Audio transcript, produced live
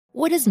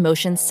What does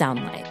motion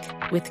sound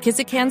like? With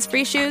Kizikans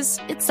free shoes,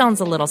 it sounds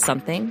a little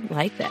something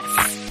like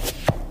this.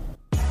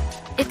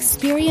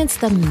 Experience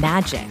the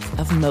magic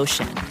of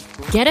motion.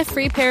 Get a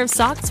free pair of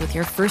socks with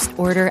your first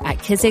order at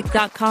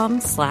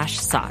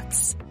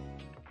kizik.com/socks.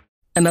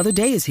 Another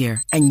day is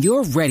here, and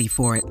you're ready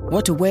for it.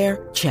 What to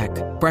wear? Check.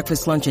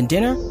 Breakfast, lunch, and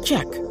dinner?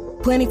 Check.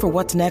 Planning for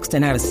what's next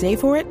and how to save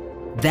for it?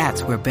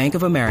 That's where Bank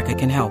of America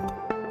can help.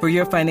 For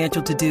your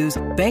financial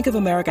to-dos, Bank of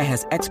America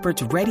has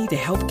experts ready to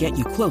help get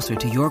you closer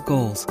to your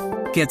goals.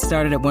 Get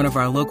started at one of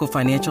our local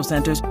financial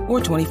centers or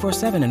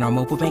 24/7 in our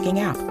mobile banking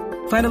app.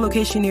 Find a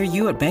location near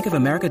you at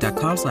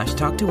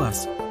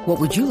bankofamerica.com/talktous. What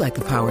would you like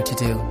the power to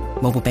do?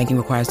 Mobile banking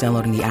requires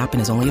downloading the app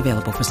and is only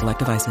available for select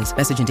devices.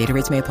 Message and data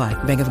rates may apply.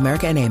 Bank of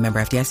America N.A., member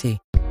FDIC.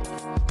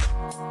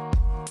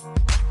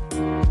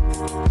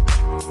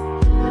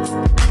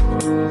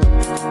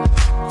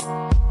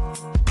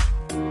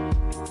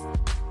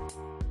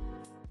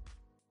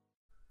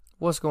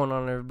 What's going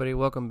on, everybody?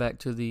 Welcome back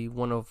to the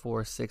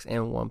 104.6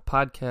 and 1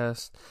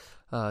 podcast.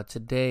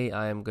 Today,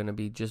 I am going to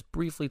be just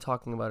briefly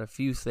talking about a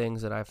few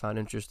things that I found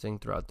interesting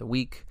throughout the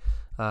week.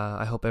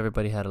 I hope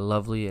everybody had a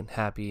lovely and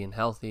happy and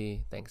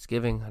healthy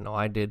Thanksgiving. I know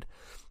I did.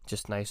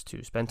 Just nice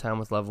to spend time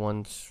with loved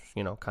ones,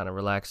 kind of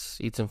relax,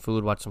 eat some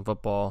food, watch some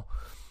football.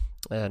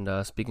 And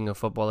speaking of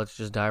football, let's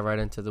just dive right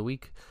into the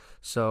week.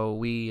 So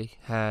we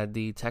had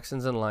the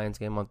Texans and Lions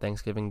game on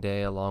Thanksgiving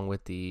Day, along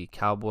with the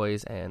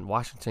Cowboys and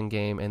Washington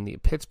game, and the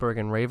Pittsburgh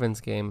and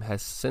Ravens game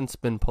has since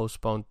been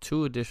postponed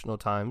 2 additional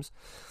times.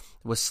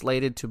 It was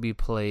slated to be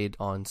played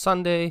on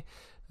Sunday,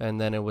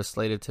 and then it was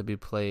slated to be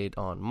played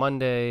on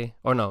Monday.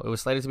 Or no, it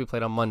was slated to be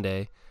played on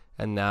Monday,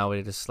 and now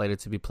it is slated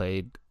to be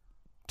played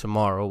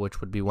tomorrow,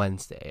 which would be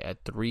Wednesday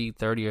at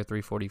 3:30 or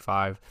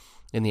 3:45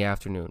 in the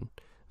afternoon.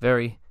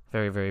 Very,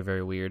 very, very,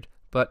 very weird.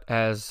 But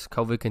as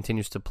COVID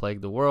continues to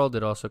plague the world,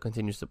 it also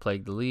continues to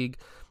plague the league.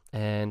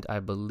 And I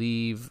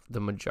believe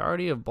the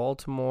majority of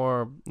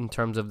Baltimore, in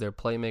terms of their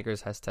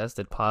playmakers, has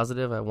tested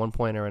positive at one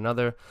point or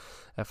another.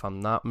 If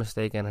I'm not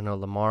mistaken, I know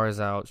Lamar is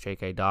out,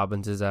 J.K.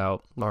 Dobbins is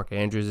out, Mark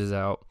Andrews is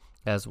out,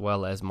 as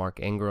well as Mark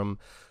Ingram.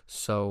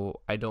 So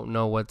I don't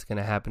know what's going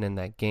to happen in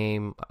that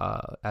game.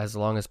 As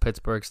long as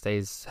Pittsburgh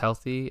stays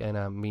healthy, and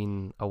I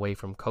mean away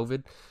from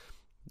COVID,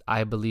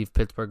 I believe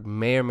Pittsburgh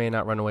may or may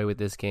not run away with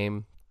this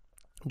game,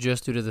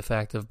 just due to the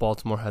fact of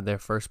Baltimore had their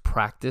first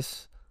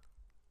practice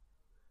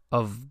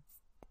of,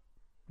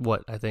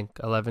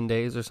 11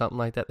 days or something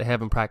like that. They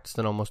haven't practiced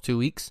in almost 2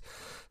 weeks.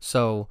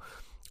 So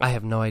I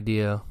have no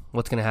idea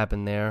what's going to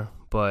happen there.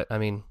 But, I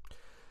mean,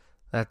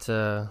 that's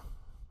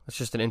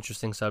just an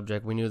interesting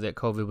subject. We knew that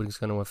COVID was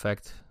going to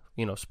affect,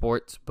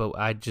 sports, but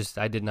I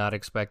did not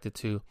expect it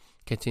to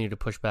continue to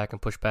push back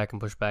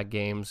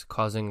games,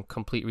 causing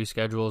complete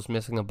reschedules,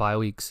 missing the bye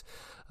weeks.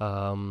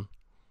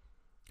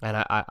 And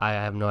I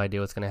have no idea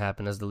what's going to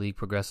happen as the league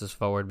progresses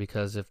forward,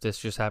 because if this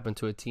just happened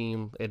to a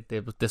team,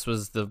 this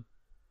was the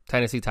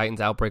Tennessee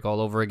Titans outbreak all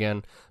over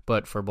again,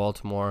 but for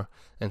Baltimore,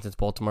 and since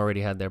Baltimore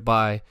already had their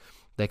bye,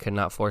 they could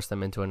not force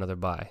them into another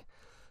bye.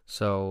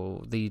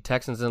 So the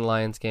Texans and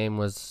Lions game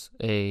was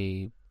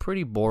a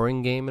pretty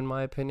boring game, in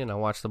my opinion. I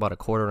watched about a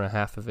quarter and a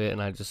half of it,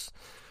 and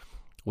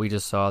we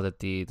just saw that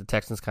the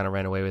Texans kind of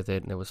ran away with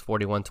it, and it was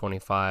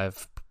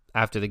 41-25.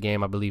 After the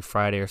game, I believe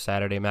Friday or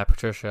Saturday, Matt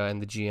Patricia and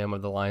the GM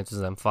of the Lions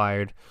was then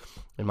fired.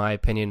 In my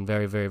opinion,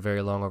 very, very,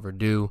 very long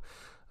overdue.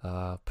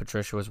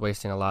 Patricia was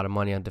wasting a lot of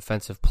money on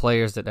defensive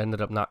players that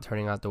ended up not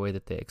turning out the way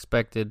that they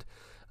expected.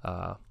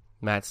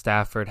 Matt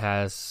Stafford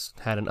has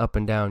had an up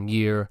and down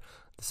year.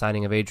 The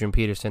signing of Adrian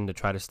Peterson to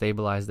try to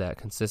stabilize that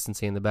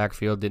consistency in the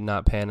backfield did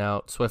not pan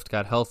out. Swift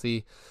got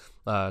healthy.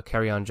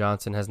 Kerryon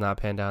Johnson has not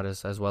panned out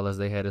as well as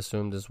they had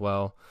assumed as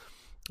well.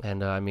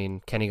 And,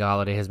 Kenny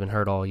Golladay has been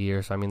hurt all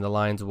year. So, the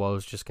Lions'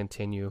 woes just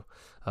continue.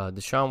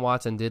 Deshaun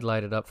Watson did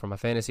light it up for my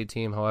fantasy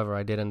team. However,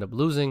 I did end up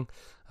losing.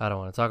 I don't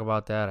want to talk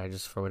about that. I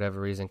just, for whatever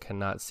reason,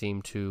 cannot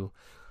seem to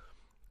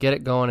get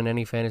it going in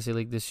any fantasy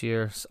league this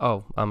year.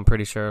 Oh, I'm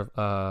pretty sure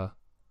I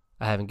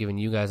haven't given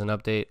you guys an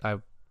update.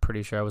 I'm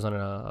pretty sure I was on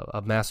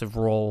a massive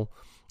roll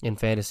in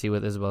fantasy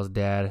with Isabel's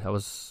dad.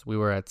 We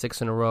were at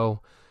 6 in a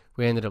row.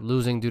 We ended up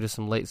losing due to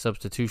some late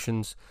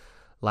substitutions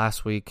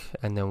last week,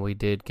 and then we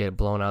did get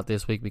blown out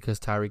this week because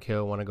Tyreek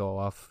Hill want to go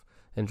off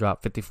and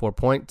drop 54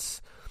 points.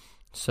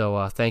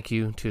 So thank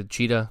you to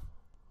Cheetah.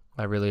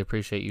 I really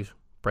appreciate you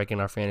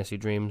breaking our fantasy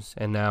dreams.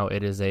 And now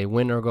it is a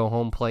win or go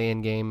home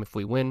play-in game. If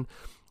we win,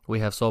 we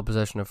have sole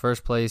possession of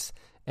first place,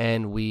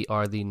 and we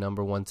are the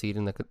number 1 seed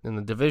in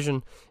the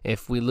division.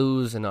 If we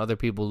lose and other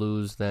people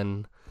lose,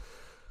 then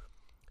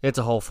it's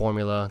a whole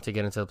formula to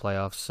get into the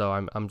playoffs. So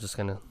I'm just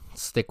gonna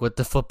stick with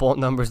the football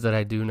numbers that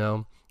I do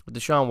know.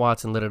 Deshaun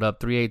Watson lit it up,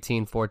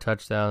 318, 4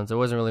 touchdowns. There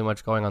wasn't really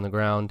much going on the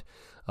ground.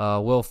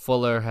 Will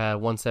Fuller had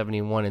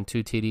 171 and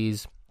 2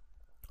 TDs.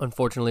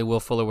 Unfortunately,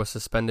 Will Fuller was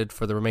suspended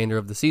for the remainder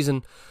of the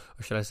season,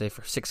 or should I say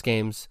for 6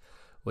 games,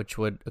 which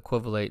would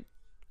equivalent,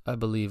 I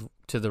believe,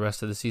 to the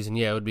rest of the season.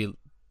 Yeah, it would be,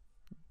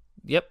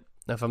 yep,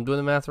 if I'm doing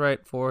the math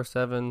right, 4,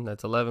 7,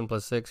 that's 11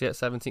 plus 6,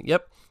 17,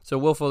 yep. So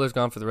Will Fuller's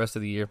gone for the rest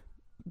of the year.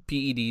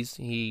 PEDs.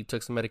 He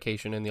took some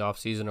medication in the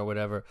offseason or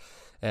whatever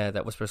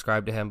that was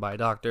prescribed to him by a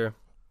doctor.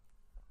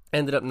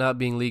 Ended up not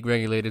being league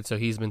regulated, so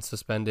he's been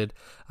suspended.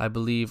 I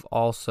believe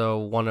also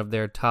one of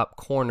their top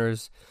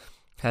corners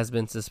has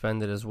been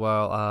suspended as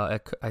well.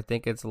 I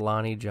think it's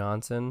Lonnie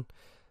Johnson.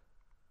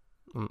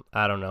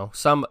 I don't know.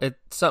 Some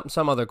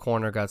other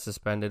corner got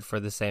suspended for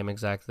the same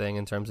exact thing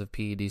in terms of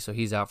PED, so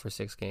he's out for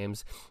 6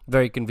 games.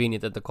 Very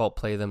convenient that the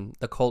Colts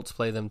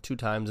play them 2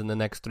 times in the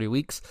next 3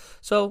 weeks.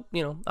 So,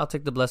 I'll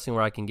take the blessing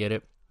where I can get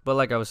it. But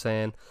like I was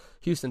saying,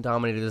 Houston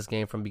dominated this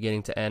game from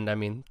beginning to end. I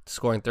mean,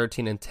 scoring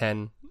 13 and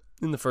 10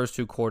 in the first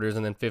 2 quarters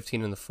and then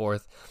 15 in the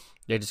fourth.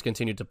 They just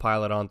continued to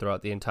pile it on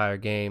throughout the entire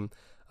game.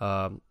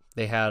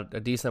 They had a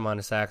decent amount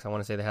of sacks. I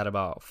want to say they had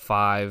about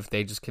 5.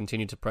 They just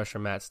continued to pressure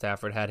Matt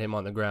Stafford, had him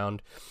on the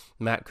ground.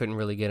 Matt couldn't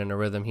really get in a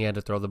rhythm. He had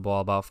to throw the ball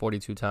about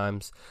 42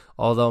 times.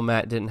 Although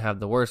Matt didn't have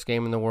the worst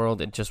game in the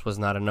world, it just was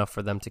not enough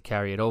for them to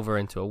carry it over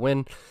into a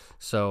win.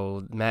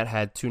 So Matt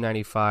had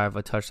 295,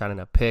 a touchdown,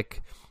 and a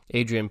pick.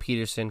 Adrian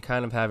Peterson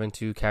kind of having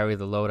to carry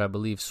the load. I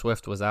believe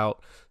Swift was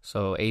out,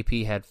 so AP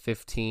had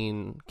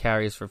 15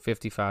 carries for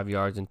 55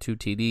 yards and 2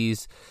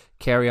 TDs.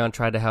 Carrion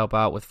tried to help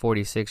out with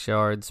 46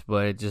 yards,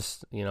 but it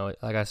just,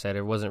 like I said,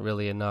 it wasn't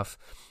really enough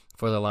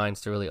for the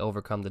Lions to really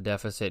overcome the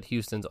deficit.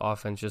 Houston's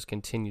offense just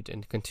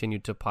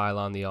continued to pile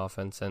on the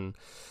offense, and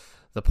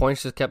the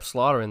points just kept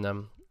slaughtering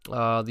them.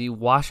 The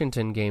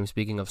Washington game,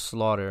 speaking of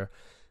slaughter,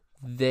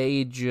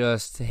 they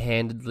just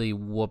handedly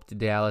whooped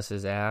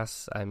Dallas's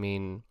ass. I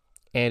mean,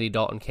 Andy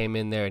Dalton came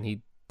in there and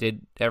he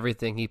did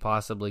everything he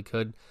possibly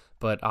could,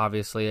 but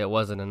obviously it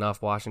wasn't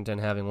enough. Washington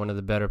having one of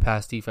the better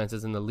pass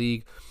defenses in the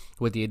league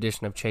with the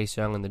addition of Chase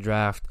Young in the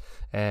draft,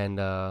 and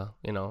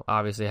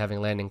obviously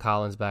having Landon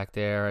Collins back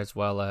there, as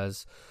well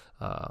as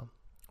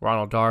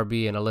Ronald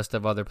Darby and a list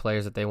of other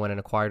players that they went and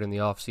acquired in the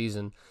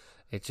offseason.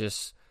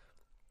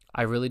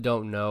 I really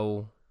don't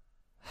know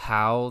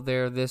how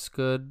they're this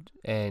good,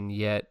 and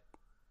yet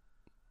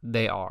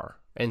they are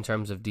in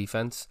terms of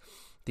defense.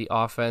 The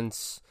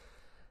offense,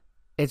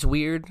 it's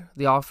weird.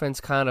 The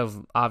offense kind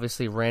of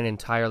obviously ran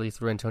entirely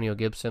through Antonio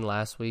Gibson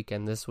last week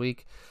and this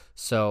week,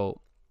 so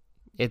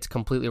it's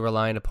completely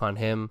reliant upon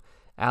him.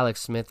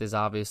 Alex Smith is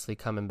obviously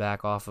coming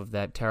back off of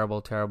that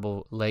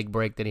terrible leg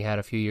break that he had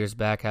a few years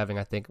back, having,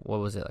 I think,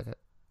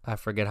 I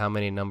forget how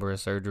many number of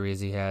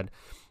surgeries he had.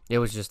 It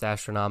was just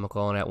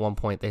astronomical, and at one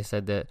point they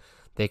said that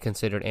they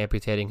considered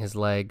amputating his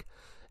leg,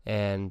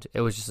 and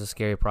it was just a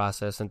scary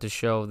process. And to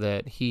show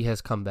that he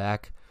has come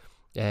back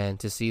and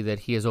to see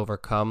that he has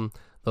overcome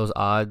those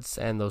odds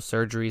and those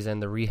surgeries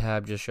and the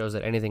rehab just shows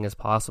that anything is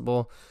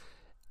possible.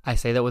 I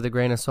say that with a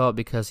grain of salt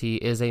because he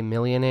is a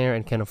millionaire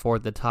and can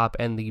afford the top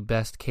and the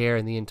best care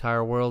in the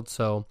entire world.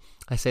 So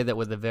I say that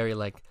with a very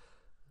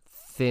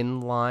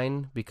thin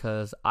line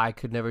because I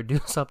could never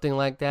do something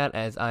like that,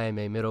 as I am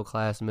a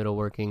middle-class,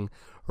 middle-working,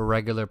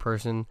 regular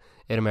person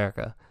in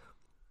America.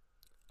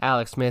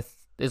 Alex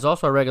Smith is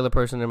also a regular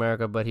person in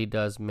America, but he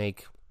does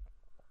make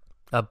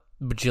a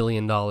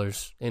bajillion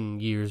dollars in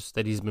years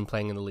that he's been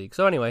playing in the league.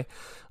 So anyway,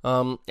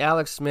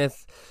 Alex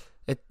Smith,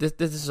 this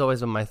has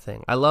always been my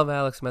thing. I love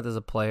Alex Smith as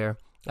a player.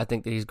 I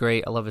think that he's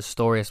great. I love his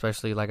story,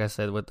 especially, like I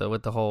said, with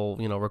the whole,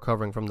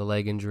 recovering from the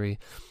leg injury.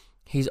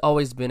 He's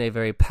always been a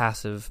very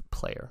passive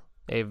player,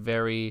 a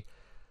very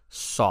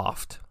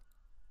soft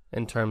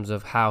in terms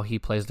of how he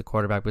plays the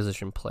quarterback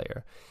position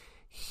player.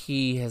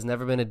 He has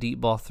never been a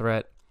deep ball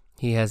threat.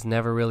 He has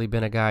never really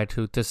been a guy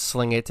to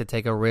sling it, to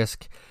take a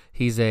risk.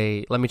 He's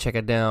let me check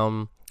it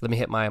down. Let me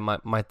hit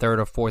my third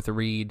or fourth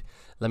read.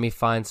 Let me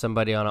find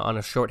somebody on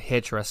a short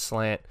hitch or a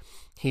slant.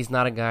 He's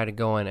not a guy to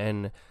go in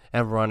and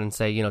run and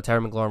say,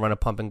 Terry McLaurin, run a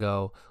pump and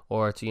go,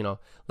 or to,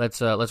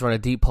 let's run a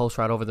deep post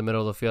right over the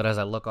middle of the field as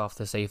I look off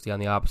the safety on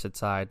the opposite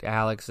side.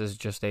 Alex is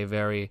just a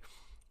very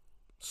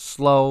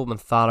slow,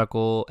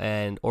 methodical,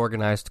 and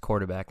organized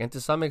quarterback. And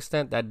to some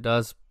extent, that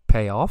does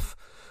pay off.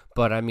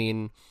 But, I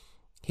mean,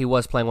 he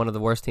was playing one of the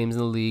worst teams in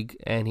the league,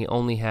 and he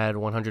only had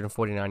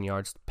 149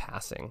 yards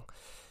passing.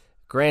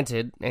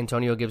 Granted,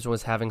 Antonio Gibson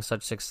was having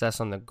such success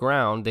on the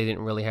ground, they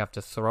didn't really have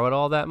to throw it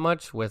all that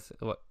much. With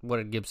what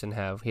did Gibson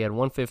have? He had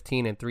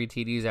 115 and 3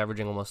 TDs,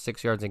 averaging almost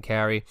 6 yards in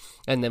carry.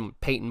 And then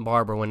Peyton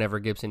Barber, whenever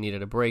Gibson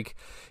needed a break,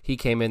 he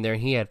came in there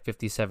and he had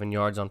 57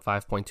 yards on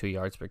 5.2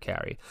 yards per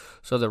carry.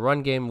 So the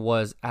run game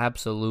was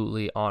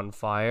absolutely on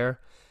fire.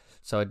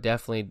 So it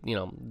definitely,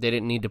 they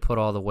didn't need to put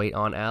all the weight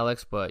on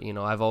Alex. But,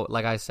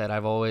 like I said,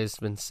 I've always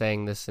been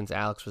saying this since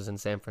Alex was in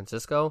San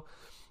Francisco.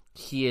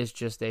 He is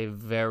just a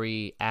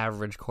very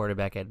average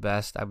quarterback at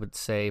best. I would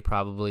say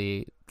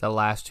probably the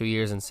last 2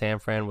 years in San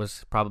Fran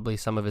was probably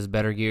some of his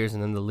better years.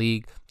 And then the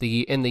league,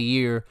 in the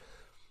year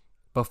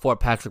before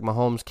Patrick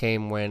Mahomes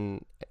came,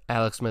 when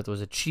Alex Smith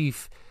was a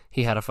Chief,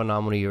 he had a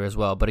phenomenal year as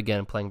well. But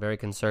again, playing very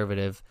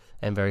conservative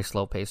and very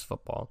slow-paced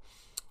football.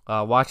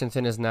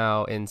 Washington is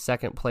now in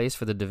second place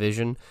for the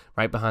division,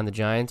 right behind the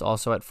Giants,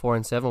 also at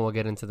 4-7. We'll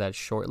get into that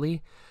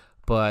shortly.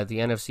 But the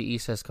NFC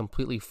East has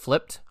completely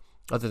flipped,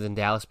 other than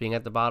Dallas being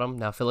at the bottom.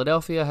 Now,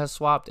 Philadelphia has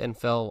swapped and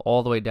fell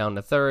all the way down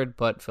to third,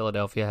 but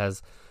Philadelphia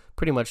has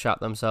pretty much shot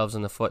themselves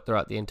in the foot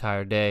throughout the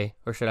entire day,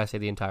 or should I say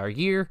the entire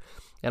year,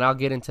 and I'll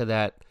get into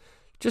that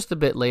just a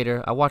bit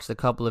later. I watched a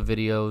couple of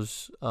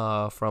videos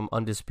from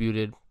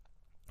Undisputed,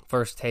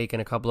 First Take,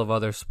 and a couple of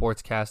other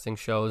sports casting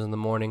shows in the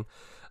morning,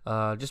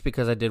 just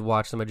because I did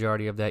watch the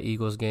majority of that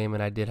Eagles game,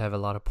 and I did have a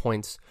lot of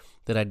points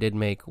that I did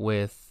make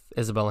with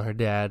Isabel and her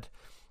dad,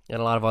 and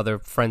a lot of other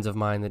friends of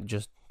mine that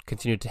just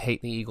continued to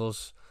hate the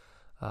Eagles.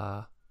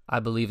 I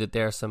believe that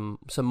there are some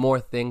more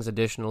things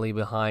additionally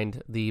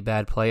behind the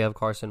bad play of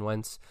Carson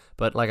Wentz,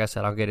 but like I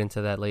said, I'll get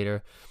into that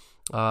later.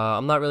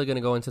 I'm not really going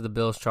to go into the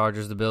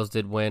Bills-Chargers. The Bills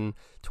did win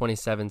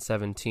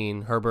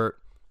 27-17. Herbert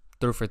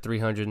threw for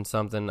 300 and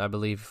something, I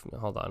believe.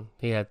 Hold on.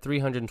 He had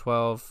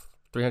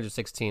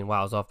 316. Wow,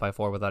 I was off by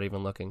 4 without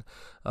even looking.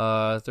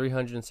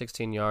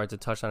 316 yards, a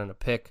touchdown, and a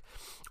pick.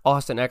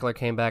 Austin Eckler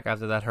came back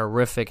after that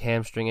horrific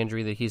hamstring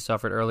injury that he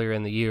suffered earlier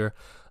in the year.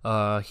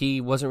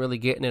 He wasn't really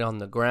getting it on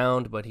the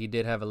ground, but he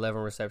did have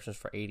 11 receptions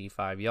for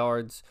 85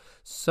 yards.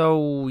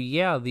 So,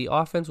 yeah, the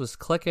offense was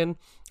clicking.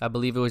 I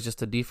believe it was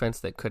just a defense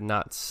that could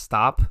not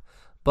stop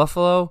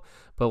Buffalo.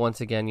 But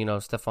once again,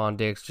 Stephon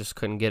Diggs just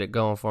couldn't get it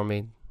going for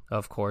me,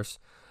 of course.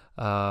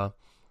 But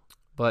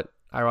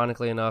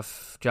ironically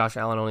enough, Josh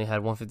Allen only had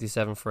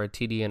 157 for a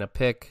TD and a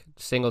pick.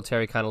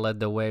 Singletary kind of led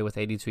the way with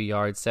 82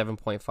 yards,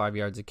 7.5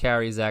 yards a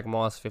carry. Zach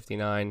Moss,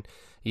 59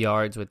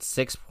 yards with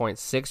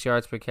 6.6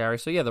 yards per carry.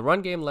 So, yeah, the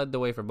run game led the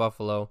way for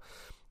Buffalo,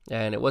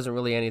 and it wasn't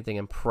really anything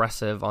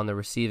impressive on the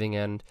receiving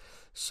end.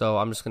 So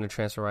I'm just going to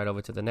transfer right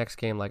over to the next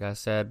game. Like I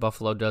said,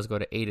 Buffalo does go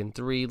to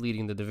 8-3,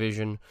 leading the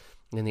division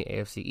in the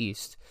AFC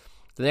East.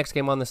 The next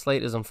game on the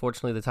slate is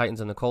unfortunately the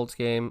Titans and the Colts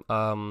game.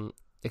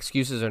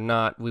 Excuses or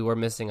not, we were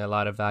missing a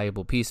lot of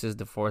valuable pieces.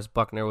 DeForest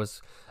Buckner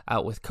was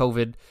out with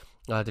COVID.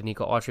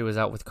 Danico Autry was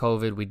out with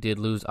COVID. We did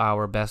lose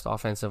our best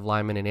offensive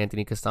lineman in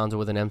Anthony Costanzo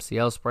with an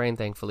MCL sprain.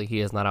 Thankfully, he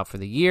is not out for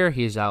the year.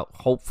 He is out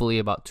hopefully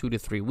about 2 to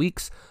 3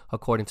 weeks,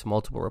 according to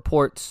multiple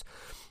reports.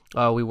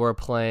 We were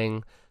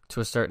playing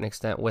to a certain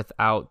extent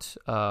without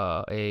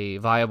a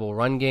viable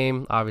run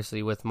game,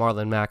 obviously with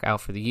Marlon Mack out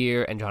for the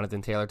year and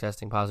Jonathan Taylor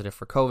testing positive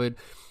for COVID.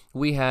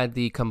 We had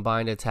the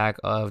combined attack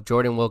of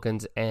Jordan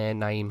Wilkins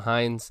and Nyheim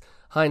Hines.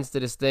 Hines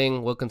did his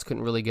thing. Wilkins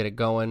couldn't really get it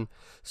going.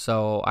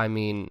 So, I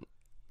mean,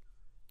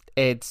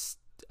 it's,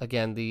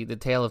 again, the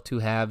tale of two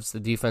halves. The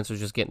defense was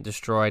just getting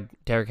destroyed.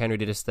 Derrick Henry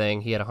did his thing.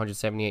 He had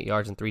 178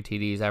 yards and 3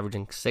 TDs,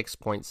 averaging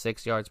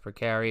 6.6 yards per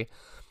carry.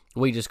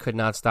 We just could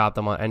not stop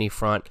them on any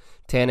front.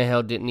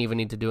 Tannehill didn't even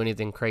need to do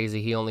anything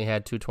crazy. He only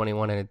had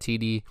 221 and a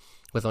TD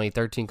with only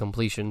 13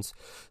 completions.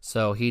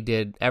 So he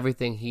did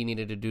everything he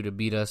needed to do to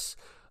beat us.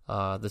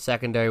 The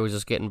secondary was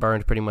just getting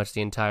burned pretty much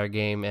the entire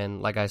game,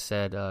 and like I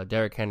said,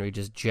 Derrick Henry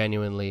just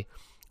genuinely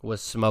was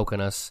smoking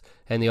us,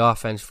 and the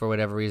offense, for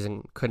whatever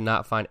reason, could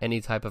not find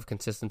any type of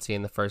consistency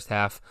in the first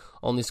half,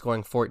 only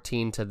scoring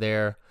 14 to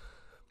their,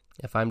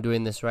 if I'm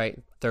doing this right,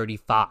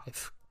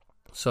 35.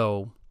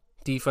 So,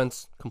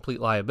 defense, complete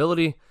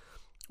liability.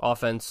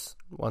 Offense,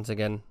 once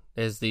again,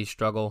 is the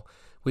struggle.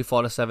 We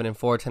fought a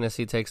 7-4.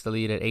 Tennessee takes the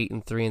lead at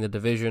 8-3 in the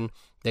division.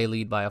 They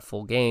lead by a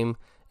full game.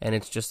 And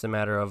it's just a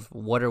matter of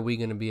what are we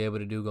going to be able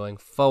to do going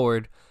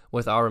forward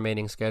with our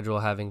remaining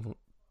schedule having,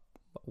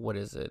 what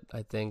is it?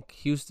 I think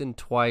Houston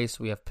twice,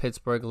 we have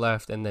Pittsburgh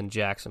left, and then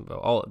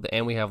Jacksonville.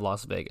 And we have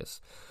Las Vegas.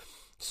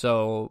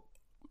 So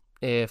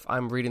if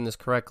I'm reading this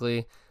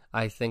correctly,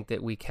 I think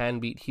that we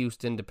can beat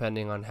Houston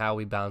depending on how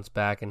we bounce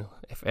back and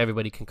if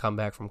everybody can come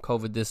back from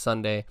COVID this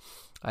Sunday.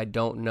 I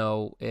don't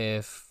know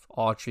if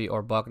Autry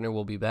or Buckner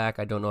will be back.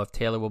 I don't know if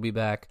Taylor will be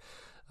back.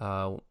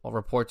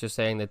 Reports are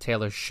saying that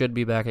Taylor should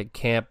be back at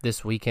camp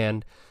this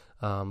weekend.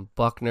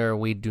 Buckner,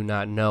 we do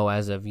not know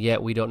as of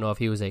yet. We don't know if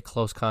he was a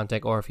close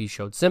contact or if he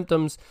showed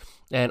symptoms.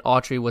 And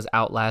Autry was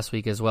out last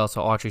week as well,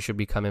 so Autry should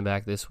be coming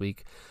back this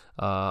week.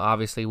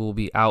 Obviously, we'll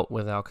be out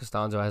without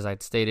Costanzo, as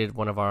I'd stated,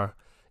 one of our,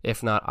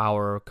 if not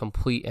our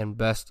complete and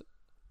best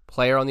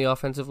player on the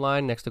offensive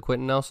line next to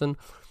Quentin Nelson.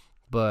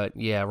 But,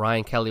 yeah,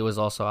 Ryan Kelly was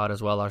also out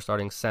as well, our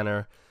starting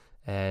center.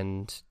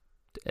 And,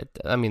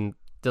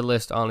 the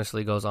list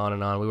honestly goes on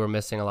and on. We were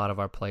missing a lot of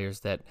our players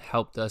that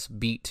helped us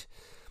beat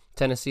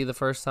Tennessee the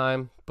first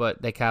time,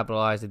 but they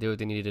capitalized. They did what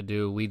they needed to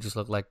do. We just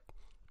looked like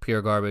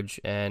pure garbage,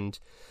 and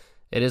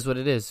it is what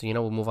it is.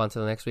 We'll move on to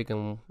the next week,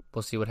 and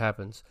we'll see what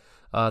happens.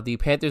 The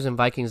Panthers and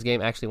Vikings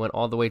game actually went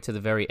all the way to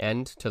the very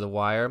end, to the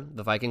wire.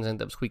 The Vikings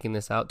ended up squeaking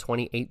this out,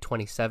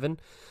 28-27.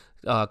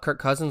 Kirk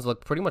Cousins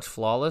looked pretty much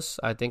flawless.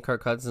 I think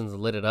Kirk Cousins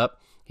lit it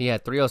up. He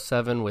had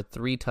 307 with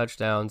 3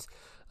 touchdowns.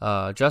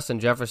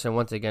 Justin Jefferson,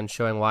 once again,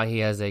 showing why he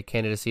has a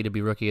candidacy to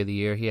be Rookie of the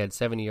Year. He had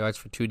 70 yards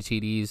for 2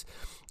 TDs.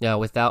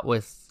 With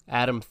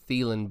Adam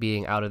Thielen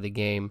being out of the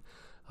game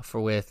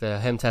with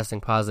him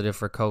testing positive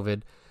for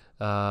COVID,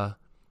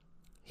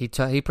 he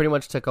pretty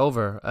much took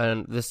over.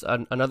 And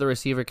another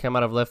receiver came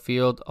out of left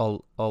field,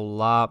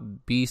 Ola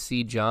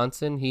B.C.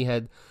 Johnson. He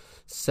had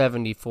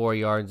 74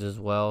 yards as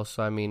well.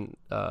 So,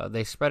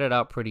 they spread it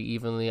out pretty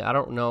evenly. I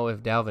don't know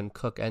if Dalvin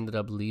Cook ended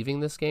up leaving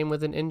this game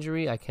with an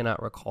injury. I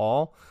cannot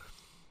recall.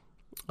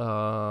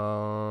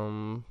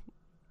 I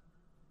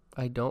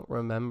I don't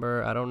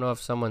remember. I don't know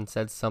if someone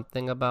said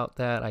something about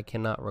that. I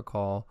cannot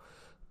recall.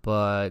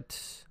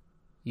 But,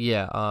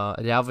 yeah,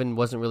 Dalvin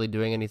wasn't really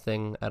doing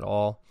anything at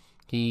all.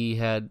 He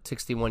had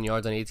 61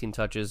 yards on 18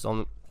 touches,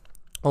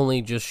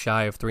 only just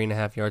shy of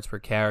 3.5 yards per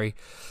carry.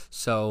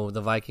 So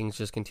the Vikings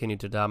just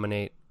continued to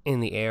dominate in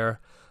the air.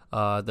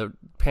 The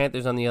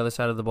Panthers on the other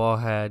side of the ball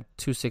had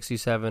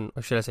 267,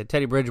 or should I say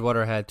Teddy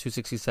Bridgewater had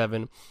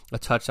 267, a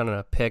touchdown and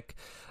a pick.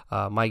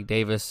 Mike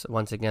Davis,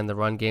 once again, the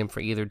run game for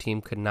either team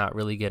could not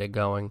really get it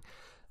going.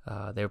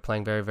 They were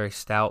playing very, very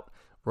stout.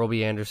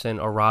 Robbie Anderson,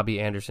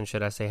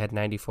 should I say, had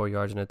 94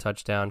 yards and a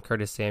touchdown.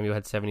 Curtis Samuel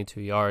had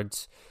 72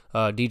 yards.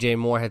 DJ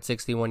Moore had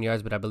 61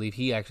 yards, but I believe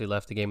he actually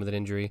left the game with an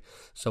injury.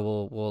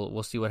 So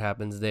we'll see what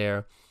happens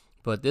there.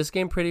 But this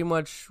game pretty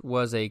much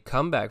was a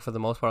comeback for the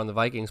most part on the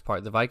Vikings'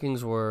 part. The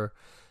Vikings were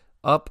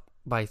up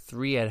by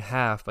 3 at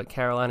half, but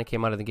Carolina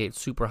came out of the gate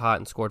super hot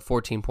and scored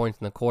 14 points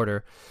in the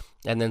quarter,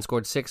 and then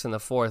scored 6 in the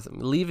fourth,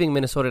 leaving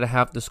Minnesota to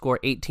have to score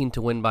 18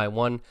 to win by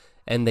 1,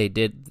 and they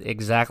did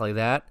exactly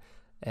that.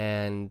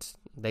 And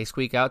they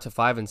squeak out to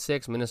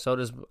 5-6.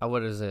 Minnesota's,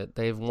 what is it?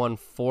 They've won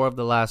 4 of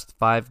the last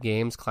 5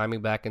 games,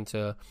 climbing back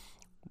into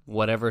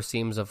whatever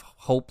seems of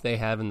hope they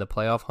have in the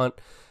playoff hunt.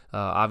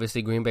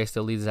 Obviously, Green Bay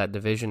still leads that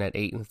division at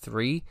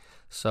 8-3,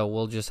 so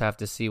we'll just have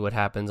to see what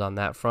happens on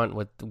that front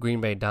with Green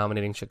Bay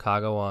dominating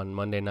Chicago on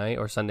Monday night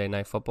or Sunday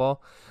Night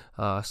Football.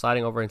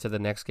 Sliding over into the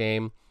next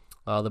game,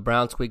 the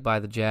Browns squeaked by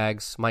the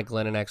Jags. Mike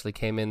Glennon actually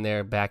came in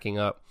there backing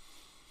up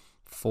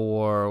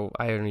for,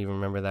 I don't even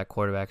remember that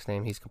quarterback's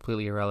name. He's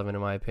completely irrelevant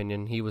in my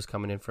opinion. He was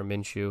coming in for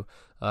Minshew.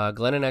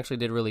 Glennon actually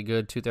did really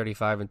good,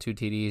 235 and 2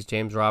 TDs.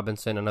 James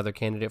Robinson, another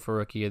candidate for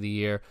Rookie of the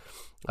Year.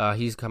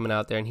 He's coming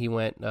out there, and he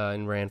went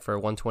and ran for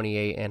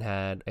 128 and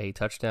had a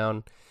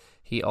touchdown.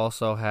 He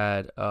also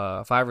had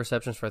 5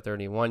 receptions for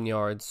 31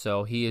 yards,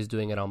 so he is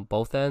doing it on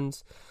both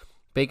ends.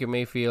 Baker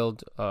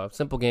Mayfield,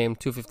 simple game,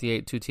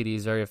 258, 2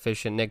 TDs, very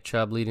efficient. Nick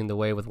Chubb leading the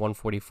way with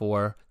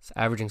 144,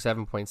 averaging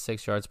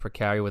 7.6 yards per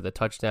carry with a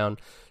touchdown.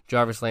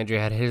 Jarvis Landry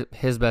had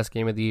his best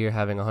game of the year,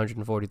 having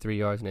 143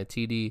 yards and a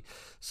TD.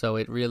 So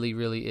it really,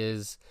 really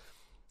is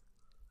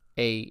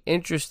a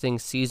interesting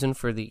season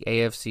for the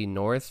AFC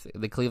North.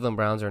 The Cleveland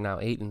Browns are now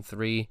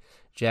 8-3.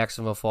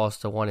 Jacksonville falls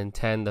to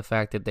 1-10. The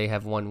fact that they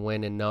have one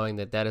win and knowing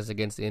that that is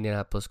against the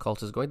Indianapolis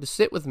Colts is going to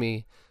sit with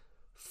me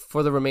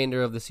for the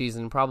remainder of the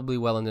season, probably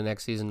well into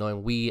next season,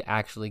 knowing we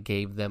actually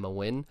gave them a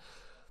win.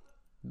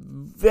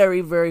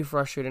 Very, very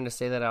frustrating to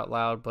say that out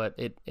loud, but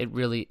it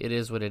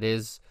is what it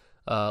is.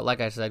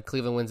 Like I said,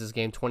 Cleveland wins this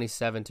game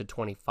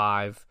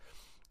 27-25.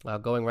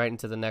 Going right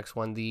into the next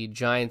one, the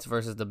Giants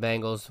versus the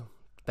Bengals.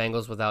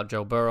 Bengals without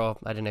Joe Burrow.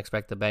 I didn't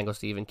expect the Bengals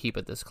to even keep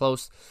it this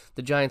close.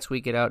 The Giants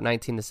squeak it out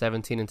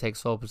 19-17 and take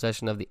sole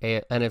possession of the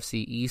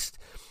NFC East.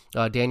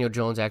 Daniel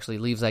Jones actually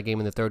leaves that game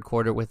in the third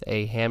quarter with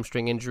a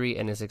hamstring injury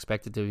and is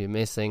expected to be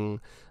missing,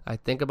 I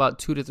think, about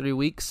 2 to 3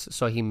 weeks.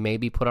 So he may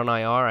be put on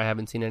IR. I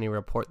haven't seen any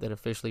report that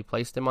officially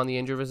placed him on the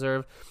injured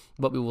reserve,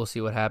 but we will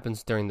see what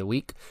happens during the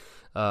week.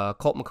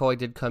 Colt McCoy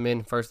did come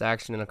in, first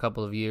action in a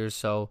couple of years,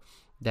 so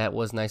that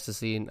was nice to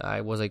see.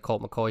 I was a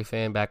Colt McCoy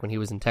fan back when he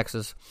was in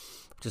Texas,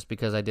 just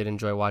because I did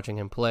enjoy watching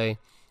him play.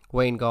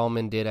 Wayne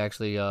Gallman did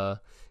actually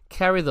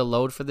carry the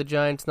load for the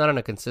Giants, not on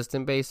a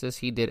consistent basis.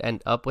 He did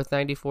end up with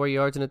 94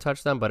 yards and a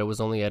touchdown, but it was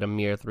only at a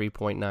mere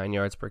 3.9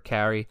 yards per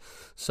carry.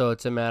 So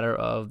it's a matter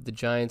of the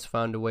Giants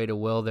found a way to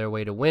will their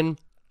way to win.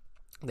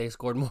 They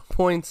scored more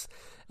points,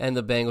 and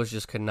the Bengals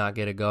just could not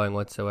get it going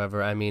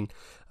whatsoever. I mean,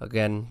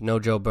 again, no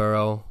Joe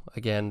Burrow.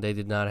 Again, they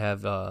did not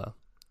have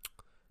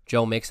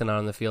Joe Mixon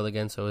on the field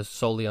again, so it was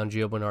solely on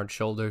Gio Bernard's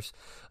shoulders.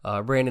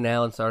 Brandon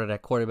Allen started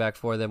at quarterback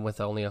for them with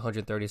only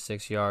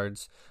 136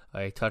 yards,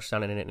 a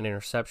touchdown and an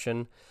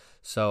interception.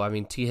 So, I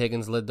mean, T.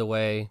 Higgins led the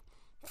way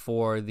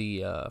for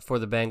the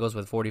Bengals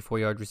with 44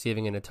 yards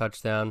receiving and a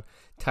touchdown.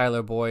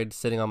 Tyler Boyd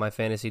sitting on my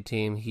fantasy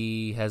team.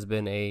 He has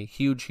been a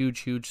huge, huge,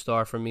 huge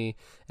star for me,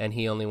 and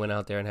he only went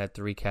out there and had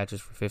 3 catches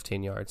for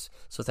 15 yards.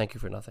 So thank you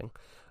for nothing.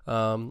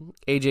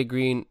 A.J.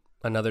 Green,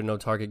 another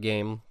no-target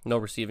game, no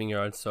receiving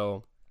yards,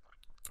 so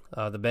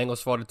the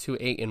Bengals fall to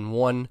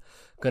 8-1.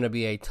 Going to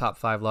be a top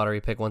 5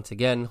 lottery pick once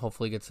again.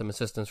 Hopefully get some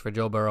assistance for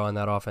Joe Burrow on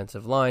that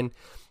offensive line.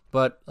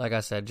 But like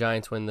I said,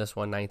 Giants win this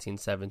one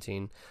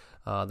 19-17.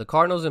 The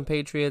Cardinals and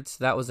Patriots,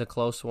 that was a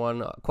close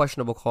one.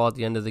 Questionable call at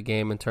the end of the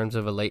game in terms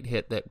of a late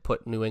hit that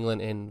put New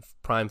England in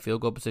prime field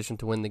goal position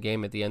to win the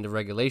game at the end of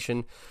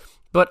regulation.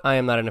 But I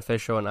am not an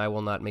official, and I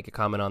will not make a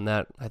comment on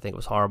that. I think it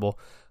was horrible.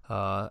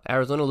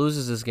 Arizona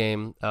loses this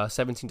game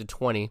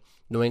 17-20.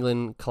 New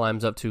England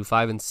climbs up to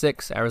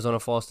 5-6. Arizona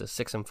falls to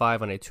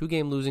 6-5 on a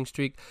 2-game losing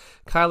streak.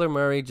 Kyler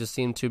Murray just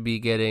seemed to be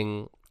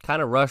getting kind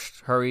of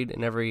rushed, hurried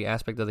in every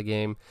aspect of the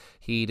game.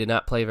 He did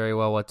not play very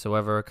well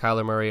whatsoever.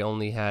 Kyler Murray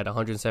only had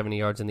 170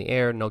 yards in the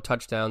air, no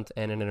touchdowns,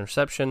 and an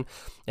interception,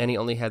 and he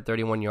only had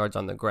 31 yards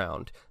on the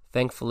ground.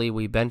 Thankfully,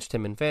 we benched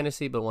him in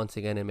fantasy, but once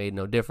again, it made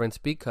no difference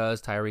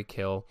because Tyreek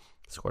Hill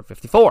scored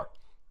 54.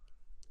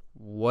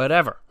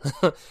 Whatever.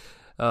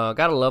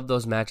 Gotta love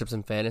those matchups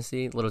in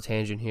fantasy. Little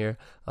tangent here,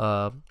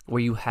 where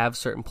you have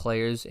certain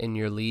players in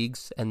your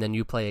leagues and then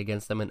you play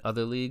against them in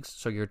other leagues,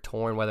 so you're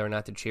torn whether or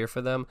not to cheer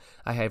for them.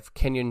 I have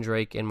Kenyon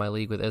Drake in my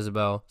league with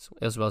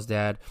Isabel's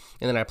dad,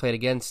 and then I played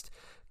against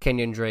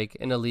Kenyon Drake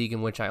in a league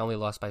in which I only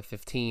lost by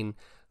 15.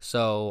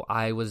 So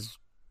I was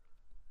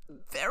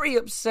very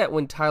upset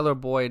when Tyler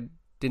Boyd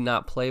did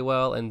not play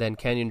well, and then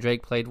Kenyon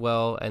Drake played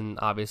well, and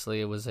obviously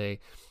it was a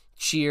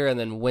cheer and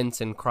then wince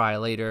and cry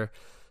later.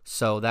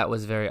 So that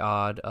was very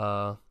odd.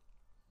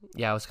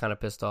 Yeah, I was kind of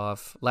pissed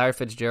off. Larry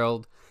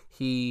Fitzgerald,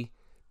 he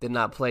did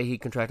not play. He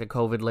contracted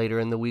COVID later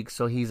in the week,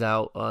 so he's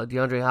out.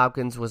 DeAndre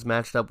Hopkins was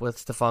matched up with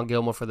Stephon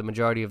Gilmore for the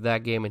majority of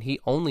that game, and he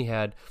only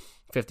had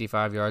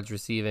 55 yards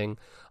receiving.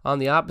 On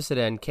the opposite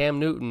end, Cam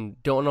Newton,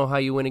 don't know how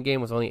you win a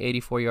game with only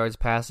 84 yards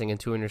passing and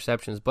 2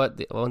 interceptions,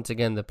 but once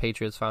again, the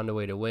Patriots found a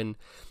way to win.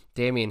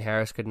 Damian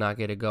Harris could not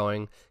get it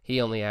going.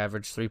 He only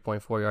averaged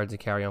 3.4 yards a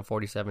carry on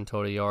 47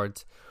 total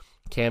yards.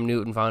 Cam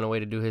Newton found a way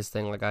to do his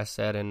thing, like I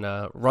said, and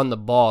run the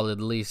ball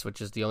at least,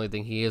 which is the only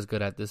thing he is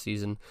good at this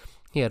season.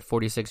 He had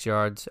 46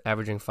 yards,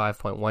 averaging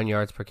 5.1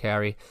 yards per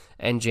carry,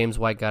 and James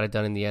White got it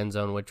done in the end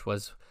zone, which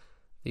was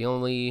the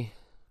only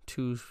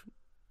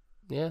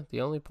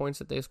points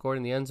that they scored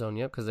in the end zone.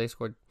 Yep, because they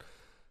scored.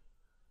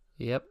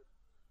 Yep.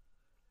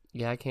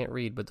 Yeah, I can't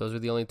read, but those are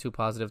the only 2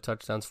 positive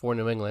touchdowns for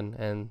New England,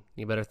 and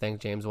you better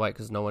thank James White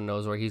because no one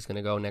knows where he's going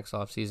to go next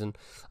offseason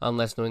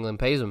unless New England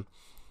pays him.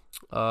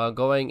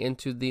 Going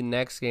into the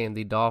next game,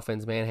 the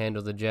Dolphins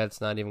manhandled the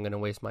Jets. Not even going to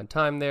waste my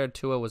time there.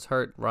 Tua was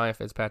hurt. Ryan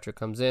Fitzpatrick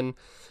comes in,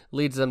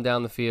 leads them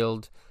down the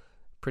field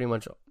pretty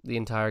much the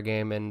entire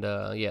game. And,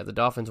 the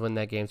Dolphins win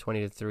that game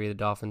 20-3. The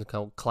Dolphins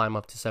climb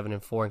up to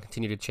 7-4 and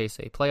continue to chase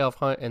a playoff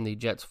hunt. And the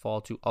Jets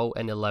fall to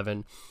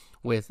 0-11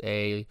 with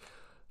it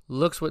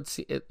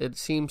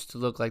seems to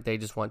look like they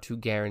just want to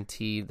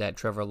guarantee that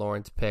Trevor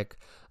Lawrence pick.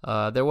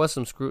 There was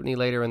some scrutiny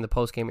later in the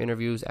post-game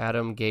interviews.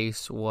 Adam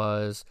Gase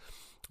was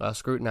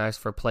scrutinized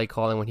for play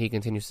calling when he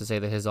continues to say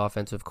that his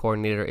offensive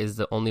coordinator is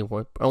the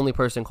only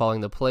person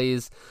calling the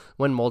plays,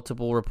 when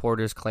multiple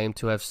reporters claim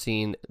to have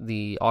seen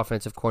the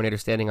offensive coordinator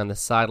standing on the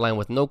sideline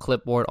with no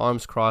clipboard,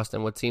 arms crossed,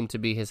 and what seemed to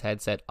be his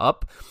headset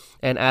up,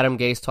 and Adam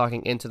Gase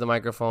talking into the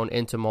microphone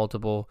into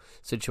multiple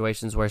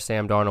situations where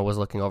Sam Darnold was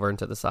looking over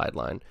into the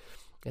sideline.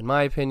 In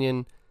my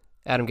opinion,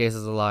 Adam Gase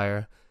is a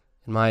liar.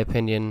 In my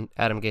opinion,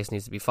 Adam Gase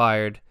needs to be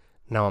fired.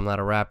 No, I'm not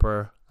a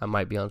rapper. I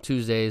might be on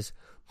Tuesdays.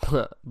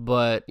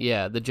 But,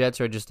 yeah, the Jets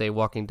are just a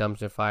walking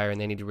dumpster fire,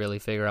 and they need to really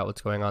figure out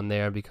what's going on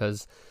there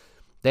because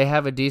they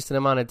have a decent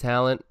amount of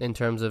talent in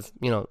terms of,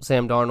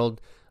 Sam Darnold,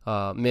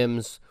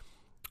 Mims,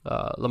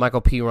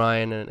 LaMichael P.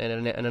 Ryan,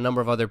 and a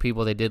number of other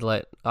people. They did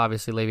let,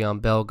 obviously,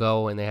 Le'Veon Bell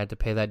go, and they had to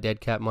pay that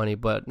dead cap money.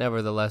 But,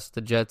 nevertheless,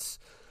 the Jets,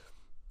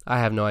 I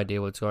have no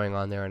idea what's going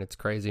on there, and it's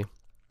crazy.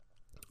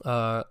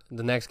 The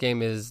next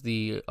game is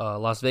the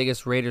Las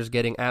Vegas Raiders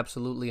getting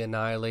absolutely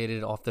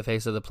annihilated off the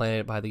face of the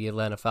planet by the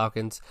Atlanta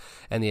Falcons,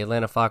 and the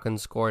Atlanta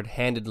Falcons scored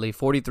handedly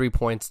 43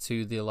 points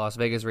to the Las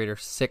Vegas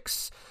Raiders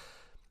 6.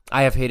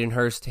 I have Hayden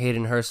Hurst.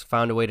 Hayden Hurst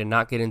found a way to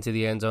not get into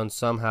the end zone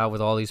somehow with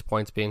all these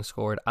points being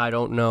scored. I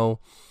don't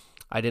know.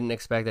 I didn't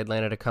expect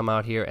Atlanta to come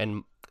out here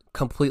and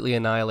completely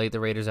annihilate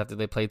the Raiders after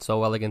they played so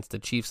well against the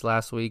Chiefs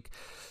last week.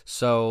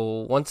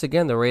 So once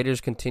again, the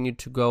Raiders continued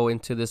to go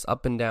into this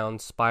up and down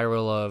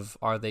spiral of,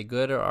 are they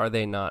good or are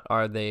they not?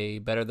 Are they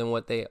better than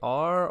what they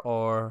are,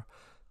 or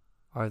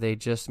are they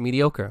just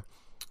mediocre?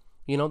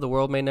 The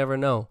world may never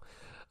know.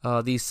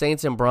 The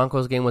Saints and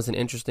Broncos game was an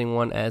interesting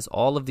one, as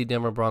all of the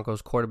Denver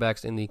Broncos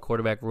quarterbacks in the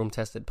quarterback room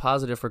tested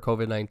positive for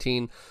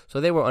COVID-19,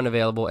 so they were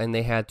unavailable, and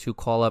they had to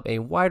call up a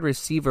wide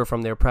receiver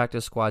from their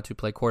practice squad to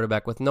play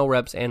quarterback with no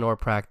reps and or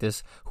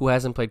practice, who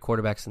hasn't played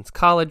quarterback since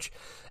college,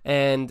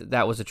 and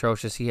that was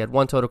atrocious. He had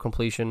 1 total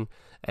completion,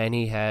 and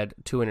he had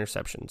 2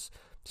 interceptions.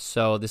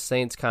 So the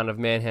Saints kind of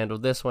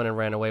manhandled this one and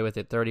ran away with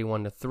it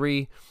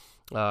 31-3.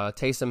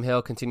 Taysom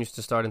Hill continues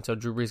to start until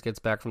Drew Brees gets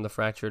back from the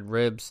fractured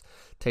ribs.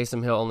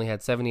 Taysom Hill only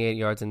had 78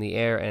 yards in the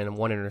air and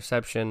 1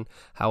 interception.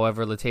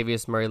 However,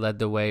 Latavius Murray led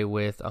the way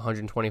with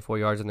 124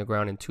 yards on the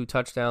ground and 2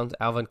 touchdowns.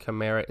 Alvin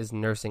Kamara is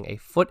nursing a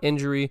foot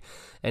injury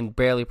and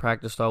barely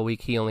practiced all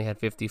week. He only had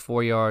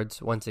 54 yards.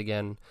 Once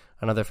again,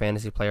 another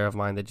fantasy player of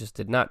mine that just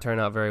did not turn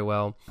out very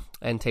well.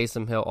 And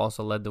Taysom Hill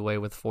also led the way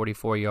with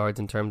 44 yards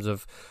in terms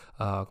of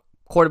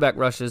quarterback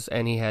rushes,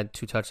 and he had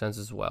 2 touchdowns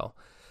as well.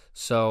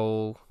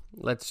 So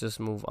let's just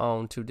move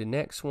on to the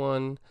next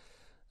one.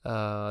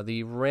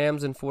 The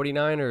Rams and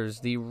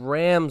 49ers. The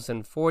Rams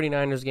and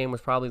 49ers game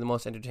was probably the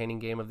most entertaining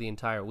game of the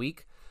entire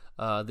week.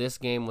 This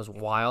game was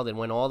wild. It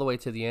went all the way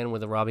to the end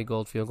with a Robbie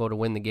Gould field goal to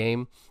win the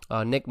game.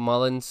 Nick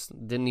Mullins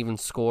didn't even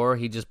score.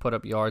 He just put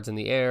up yards in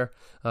the air.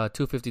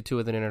 252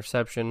 with an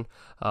interception.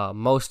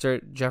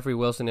 Mostert, Jeffrey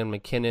Wilson, and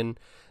McKinnon,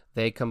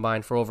 they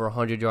combined for over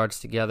 100 yards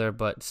together,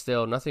 but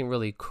still nothing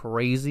really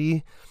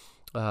crazy.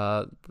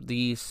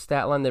 The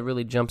stat line that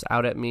really jumps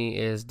out at me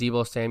is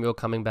Deebo Samuel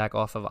coming back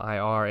off of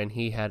IR, and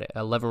he had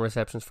 11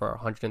 receptions for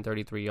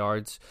 133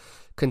 yards,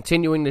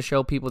 continuing to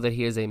show people that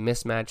he is a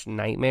mismatch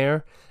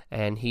nightmare,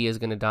 and he is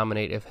going to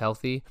dominate if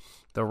healthy.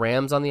 The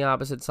Rams on the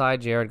opposite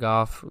side, Jared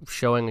Goff,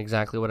 showing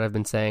exactly what I've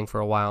been saying for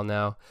a while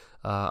now.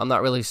 I'm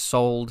not really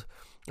sold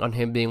on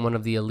him being one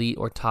of the elite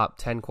or top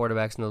 10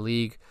 quarterbacks in the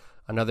league.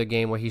 Another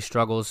game where he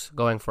struggles,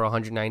 going for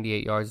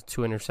 198 yards,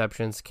 2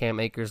 interceptions. Cam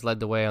Akers led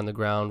the way on the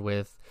ground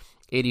with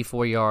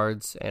 84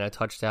 yards and a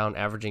touchdown,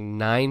 averaging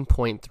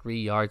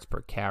 9.3 yards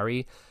per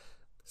carry.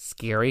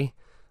 Scary.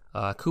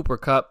 Cooper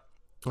Kupp,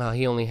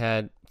 he only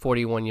had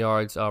 41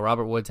 yards.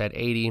 Robert Woods had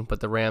 80, but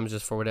the Rams,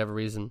 just for whatever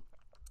reason,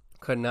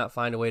 could not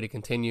find a way to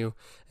continue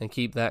and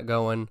keep that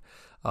going.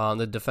 On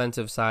the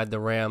defensive side, the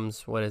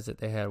Rams,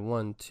 they had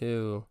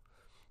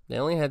they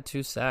only had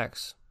 2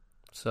 sacks.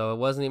 So it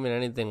wasn't even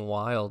anything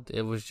wild.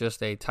 It was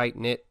just a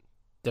tight-knit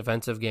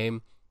defensive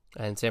game,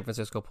 and San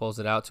Francisco pulls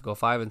it out to go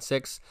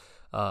 5-6.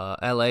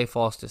 LA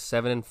falls to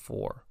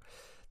 7-4.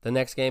 The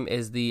next game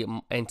is the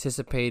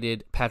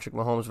anticipated Patrick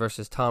Mahomes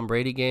versus Tom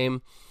Brady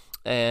game,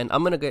 and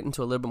I'm going to get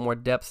into a little bit more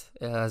depth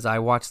as I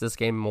watch this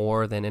game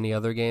more than any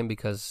other game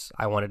because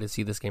I wanted to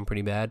see this game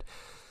pretty bad.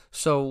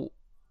 So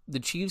the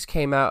Chiefs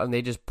came out and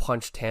they just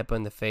punched Tampa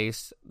in the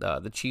face.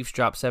 The Chiefs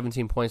dropped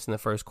 17 points in the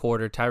first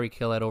quarter. Tyreek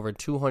Hill had over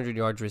 200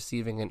 yards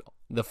receiving in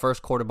the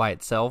first quarter by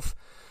itself.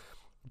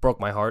 Broke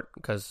my heart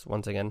because,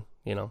 once again,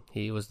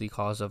 he was the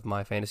cause of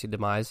my fantasy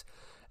demise.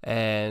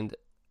 And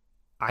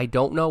I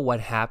don't know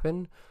what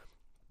happened,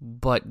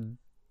 but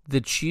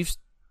the Chiefs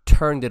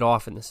turned it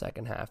off in the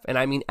second half. And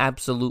I mean,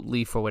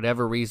 absolutely, for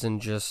whatever reason,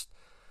 just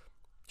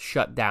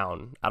shut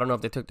down. I don't know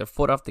if they took their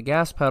foot off the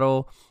gas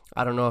pedal.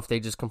 I don't know if they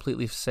just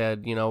completely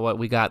said, you know what,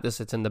 we got this,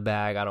 it's in the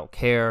bag, I don't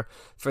care.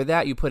 For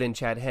that, you put in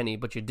Chad Henne,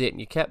 but you didn't.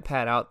 You kept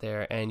Pat out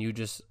there, and you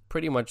just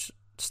pretty much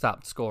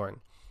stopped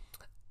scoring.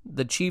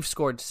 The Chiefs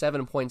scored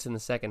 7 points in the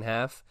second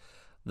half.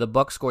 The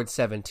Bucs scored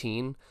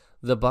 17.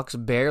 The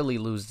Bucs barely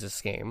lose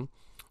this game,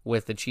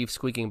 with the Chiefs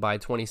squeaking by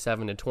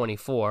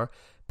 27-24.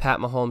 Pat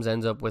Mahomes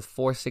ends up with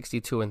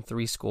 462 and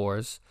 3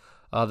 scores.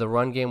 The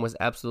run game was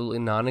absolutely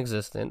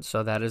non-existent,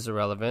 so that is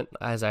irrelevant.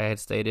 As I had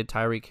stated,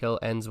 Tyreek Hill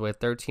ends with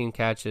 13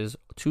 catches,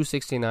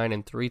 269,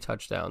 and 3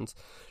 touchdowns.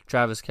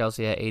 Travis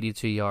Kelce had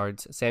 82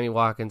 yards. Sammy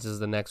Watkins is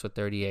the next with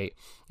 38.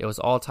 It was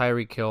all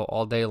Tyreek Hill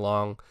all day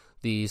long.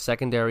 The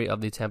secondary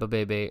of the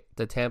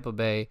Tampa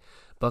Bay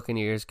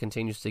Buccaneers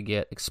continues to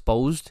get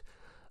exposed.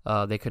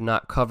 They could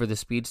not cover the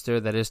speedster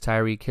that is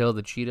Tyreek Hill,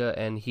 the cheetah,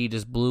 and he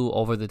just blew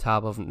over the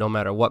top of no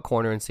matter what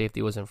corner and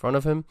safety was in front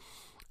of him.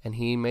 And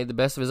he made the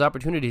best of his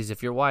opportunities.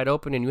 If you're wide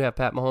open and you have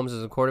Pat Mahomes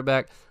as a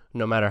quarterback,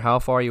 no matter how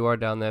far you are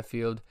down that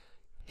field,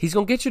 he's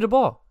going to get you the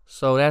ball.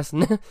 So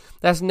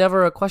that's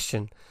never a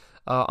question.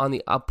 On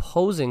the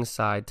opposing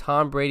side,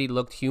 Tom Brady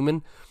looked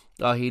human.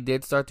 He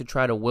did start to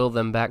try to will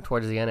them back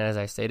towards the end, as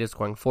I stated,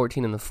 scoring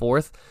 14 in the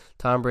fourth.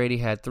 Tom Brady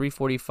had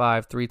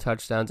 345, 3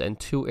 touchdowns, and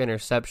 2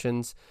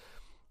 interceptions.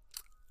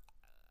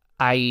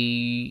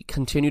 I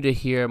continue to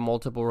hear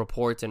multiple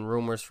reports and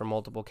rumors from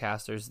multiple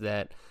casters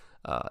that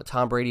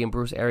Tom Brady and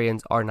Bruce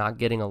Arians are not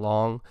getting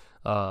along.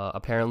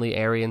 Apparently,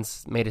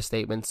 Arians made a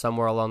statement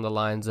somewhere along the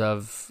lines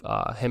of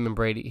him and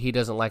Brady. He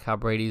doesn't like how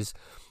Brady's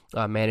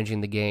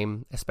managing the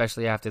game,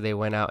 especially after they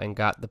went out and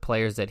got the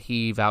players that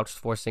he vouched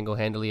for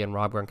single-handedly and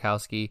Rob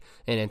Gronkowski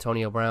and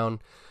Antonio Brown.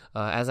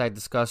 As I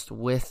discussed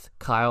with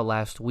Kyle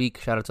last week,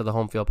 shout out to the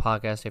Home Field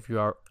Podcast. If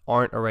you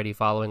aren't already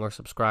following or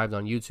subscribed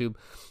on YouTube,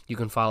 you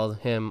can follow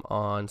him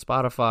on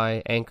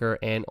Spotify, Anchor,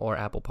 and or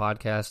Apple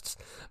Podcasts.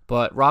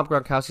 But Rob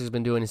Gronkowski's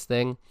been doing his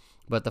thing,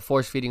 but the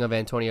force feeding of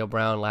Antonio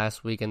Brown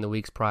last week and the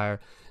weeks prior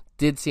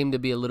did seem to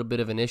be a little bit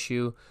of an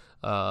issue.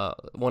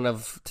 One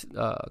of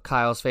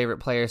Kyle's favorite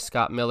players,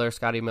 Scotty Miller,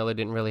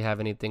 didn't really have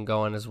anything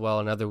going as well.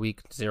 Another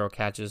week, 0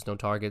 catches, no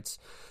targets.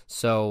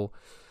 So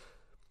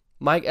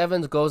Mike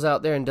Evans goes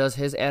out there and does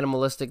his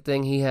animalistic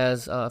thing. He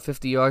has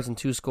 50 yards and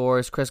 2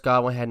 scores. Chris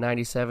Godwin had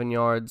 97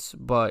 yards,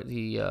 but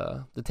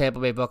the Tampa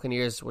Bay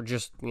Buccaneers were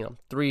just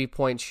 3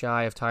 points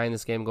shy of tying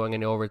this game going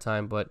into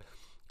overtime, but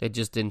it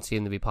just didn't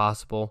seem to be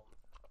possible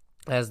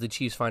as the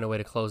Chiefs find a way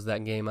to close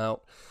that game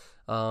out.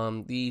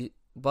 The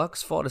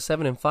Bucs fall to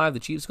 7-5. The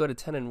Chiefs go to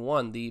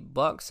 10-1. The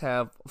Bucs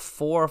have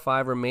 4 or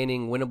 5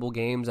 remaining winnable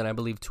games, and I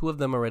believe 2 of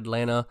them are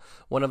Atlanta.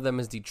 One of them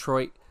is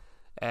Detroit.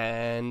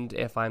 And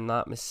if I'm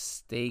not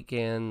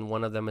mistaken,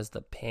 one of them is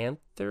the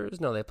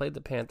Panthers. No, they played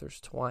the Panthers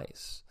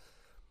twice.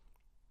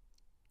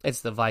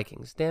 It's the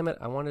Vikings. Damn it,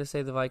 I wanted to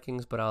say the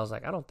Vikings, but I was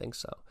like, I don't think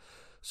so.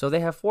 So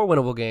they have 4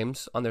 winnable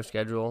games on their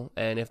schedule,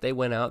 and if they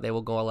win out, they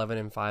will go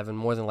 11-5 and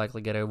more than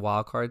likely get a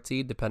wild card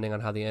seed, depending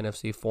on how the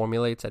NFC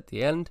formulates at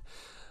the end.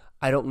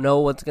 I don't know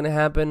what's going to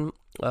happen.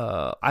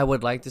 I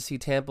would like to see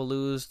Tampa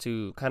lose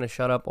to kind of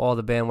shut up all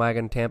the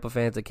bandwagon Tampa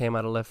fans that came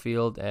out of left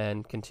field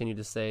and continue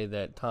to say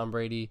that Tom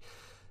Brady,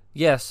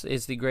 yes,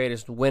 is the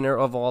greatest winner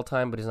of all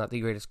time, but he's not the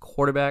greatest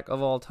quarterback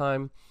of all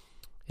time.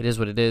 It is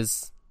what it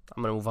is.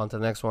 I'm going to move on to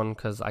the next one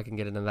because I can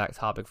get into that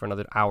topic for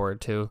another hour or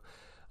two.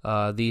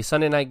 The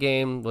Sunday night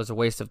game was a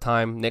waste of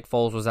time. Nick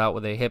Foles was out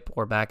with a hip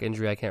or back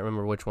injury. I can't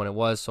remember which one it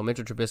was. So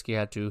Mitchell Trubisky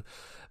had to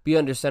be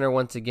under center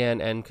once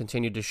again and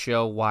continue to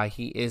show why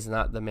he is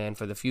not the man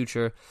for the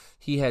future.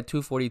 He had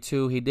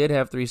 242. He did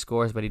have 3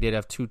 scores, but he did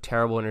have 2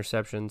 terrible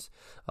interceptions.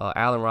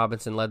 Allen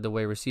Robinson led the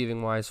way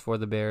receiving-wise for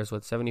the Bears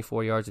with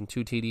 74 yards and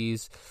 2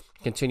 TDs,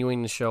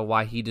 continuing to show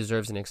why he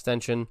deserves an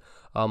extension.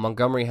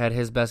 Montgomery had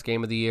his best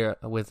game of the year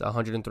with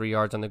 103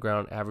 yards on the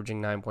ground, averaging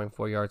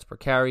 9.4 yards per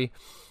carry.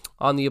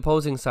 On the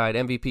opposing side,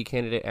 MVP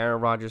candidate Aaron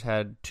Rodgers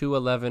had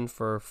 211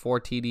 for 4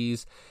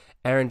 TDs.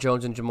 Aaron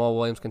Jones and Jamal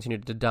Williams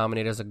continued to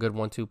dominate as a good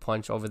 1-2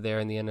 punch over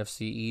there in the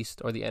NFC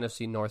East, or the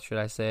NFC North, should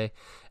I say.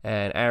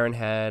 And Aaron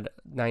had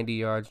 90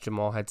 yards,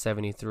 Jamal had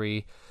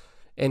 73.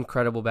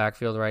 Incredible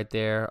backfield right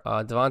there.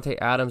 Devontae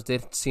Adams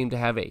did seem to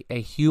have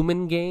a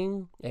human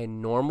game, a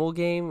normal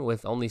game,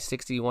 with only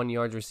 61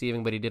 yards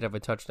receiving, but he did have a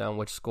touchdown,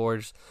 which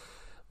scores,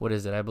 what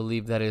is it? I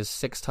believe that is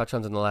 6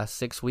 touchdowns in the last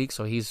 6 weeks,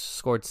 so he's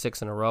scored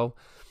 6 in a row.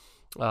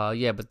 But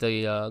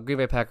the Green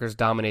Bay Packers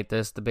dominate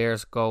this. The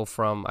Bears go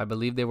from, I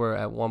believe they were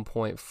at one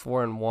point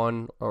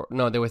 4-1, or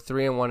no, they were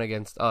 3-1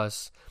 against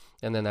us,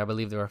 and then I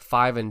believe they were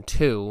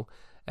 5-2,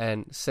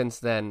 and since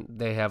then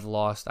they have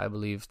lost, I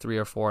believe, 3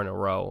 or 4 in a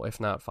row, if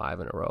not 5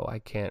 in a row. I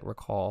can't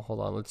recall. Hold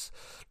on, let's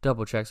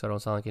double check so I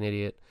don't sound like an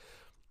idiot.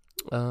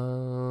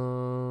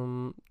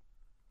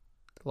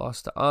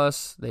 Lost to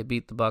us. They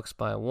beat the Bucs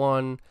by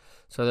 1.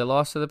 So they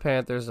lost to the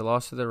Panthers, they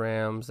lost to the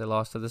Rams, they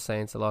lost to the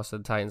Saints, they lost to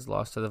the Titans,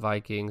 lost to the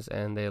Vikings,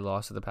 and they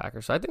lost to the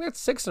Packers. So I think that's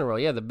 6 in a row.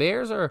 Yeah, the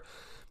Bears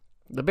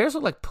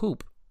look like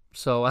poop.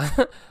 So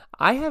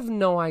I have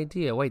no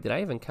idea. Wait, did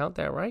I even count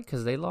that right?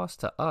 Because they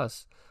lost to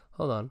us.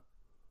 Hold on.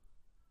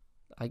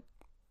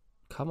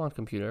 Come on,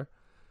 computer.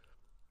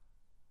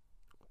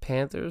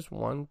 Panthers,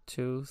 1,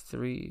 2,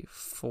 3,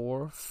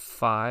 4,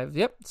 5.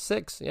 Yep,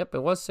 6. Yep,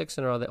 it was 6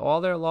 in a row.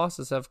 All their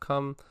losses have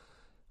come.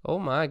 Oh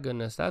my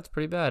goodness, that's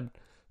pretty bad.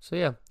 So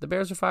yeah, the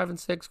Bears are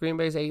 5-6. Green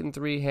Bay's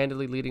 8-3,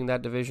 handily leading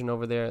that division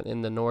over there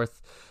in the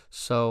North.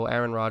 So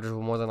Aaron Rodgers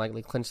will more than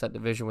likely clinch that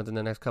division within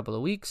the next couple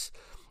of weeks.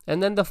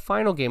 And then the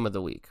final game of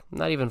the week,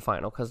 not even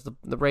final, because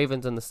the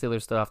Ravens and the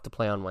Steelers still have to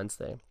play on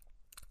Wednesday.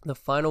 The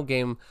final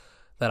game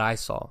that I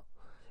saw,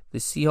 the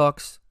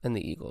Seahawks and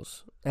the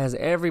Eagles. As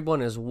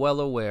everyone is well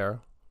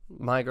aware,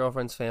 my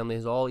girlfriend's family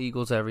is all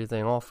Eagles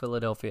everything, all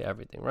Philadelphia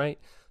everything, right?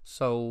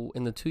 So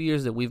in the 2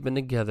 years that we've been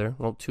together,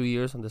 2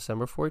 years on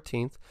December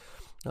 14th,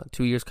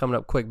 2 years coming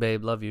up quick,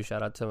 babe. Love you.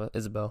 Shout out to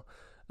Isabel.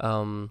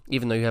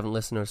 Even though you haven't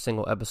listened to a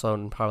single episode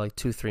in probably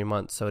 2-3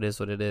 months, so it is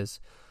what it is.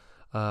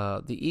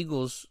 The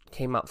Eagles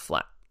came out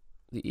flat.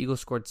 The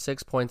Eagles scored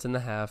 6 points in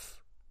the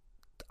half.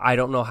 I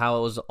don't know how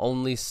it was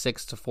only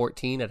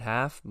 6-14 at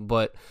half,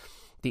 but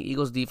the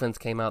Eagles defense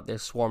came out there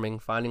swarming,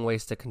 finding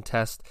ways to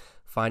contest,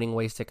 finding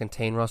ways to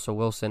contain Russell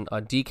Wilson.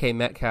 DK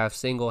Metcalf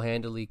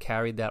single-handedly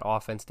carried that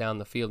offense down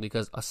the field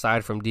because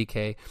aside from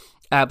DK,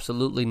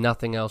 absolutely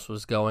nothing else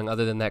was going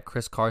other than that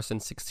Chris Carson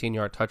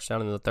 16-yard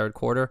touchdown in the third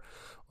quarter.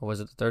 Or was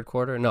it the third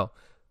quarter? No.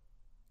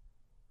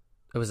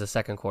 It was the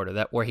second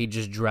quarter, where he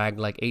just dragged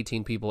like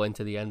 18 people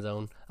into the end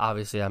zone.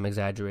 Obviously, I'm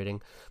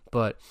exaggerating.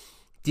 But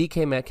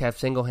DK Metcalf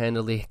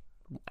single-handedly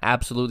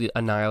absolutely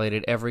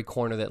annihilated every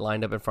corner that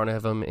lined up in front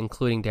of him,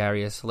 including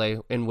Darius Slay,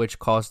 in which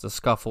caused a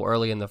scuffle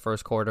early in the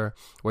first quarter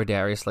where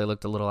Darius Slay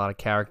looked a little out of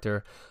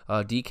character.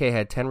 DK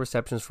had 10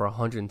 receptions for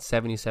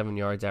 177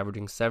 yards,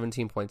 averaging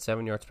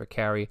 17.7 yards per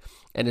carry,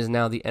 and is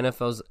now the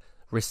NFL's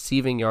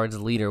receiving yards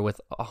leader with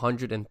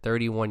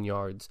 131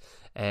 yards,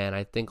 and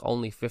I think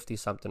only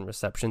 50-something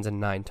receptions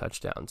and 9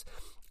 touchdowns.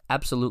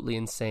 Absolutely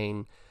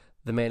insane.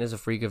 The man is a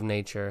freak of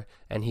nature,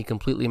 and he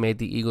completely made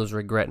the Eagles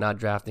regret not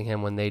drafting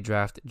him when they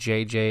draft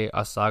J.J.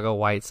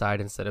 Osago-Whiteside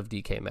instead of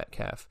DK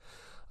Metcalf.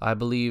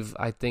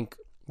 I think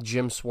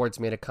Jim Schwartz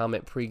made a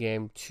comment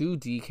pregame to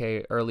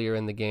DK earlier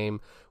in the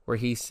game where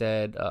he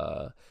said,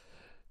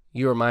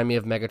 you remind me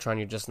of Megatron,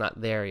 you're just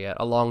not there yet.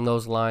 Along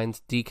those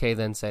lines, DK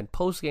then said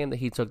postgame that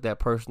he took that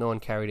personal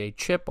and carried a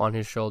chip on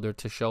his shoulder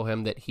to show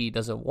him that he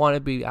doesn't want to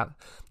be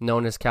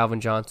known as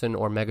Calvin Johnson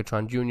or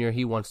Megatron Jr.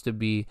 He wants to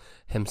be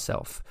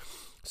himself.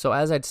 So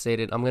as I'd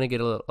stated, I'm going to get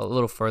a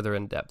little further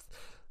in depth.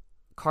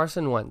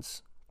 Carson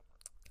Wentz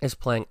is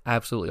playing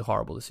absolutely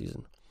horrible this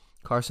season.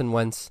 Carson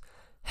Wentz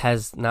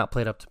has not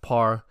played up to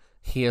par.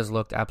 He has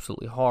looked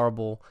absolutely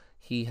horrible.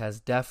 He has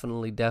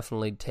definitely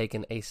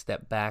taken a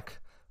step back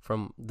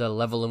from the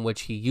level in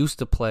which he used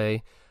to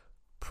play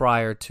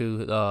prior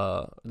to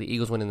the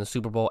Eagles winning the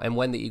Super Bowl and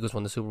when the Eagles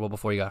won the Super Bowl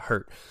before he got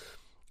hurt.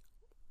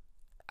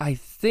 I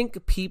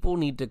think people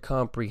need to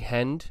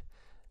comprehend.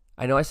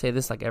 I know I say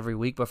this like every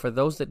week, but for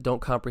those that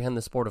don't comprehend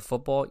the sport of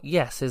football,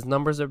 yes, his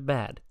numbers are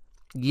bad.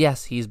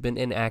 Yes, he's been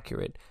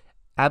inaccurate.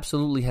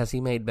 Absolutely has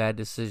he made bad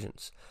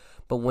decisions.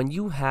 But when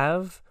you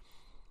have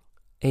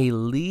a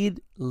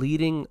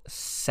leading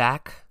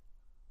sack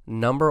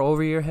number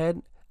over your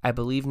head, I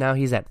believe now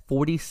he's at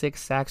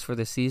 46 sacks for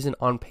the season,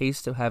 on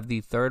pace to have to be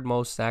the third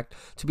most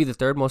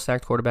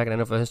sacked quarterback in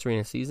NFL history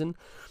in a season.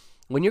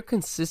 When you're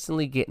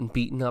consistently getting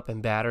beaten up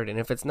and battered, and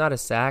if it's not a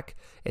sack,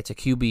 it's a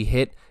QB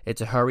hit, it's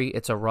a hurry,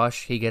 it's a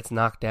rush, he gets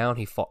knocked down,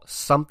 he falls,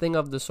 something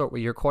of the sort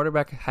where your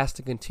quarterback has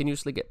to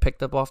continuously get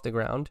picked up off the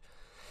ground,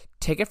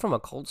 take it from a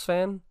Colts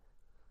fan,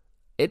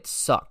 it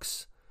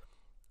sucks.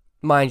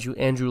 Mind you,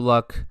 Andrew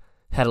Luck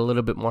had a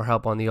little bit more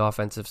help on the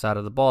offensive side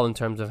of the ball in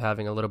terms of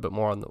having a little bit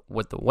more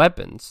with the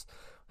weapons.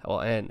 Well,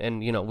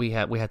 and you know, we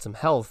had some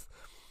health.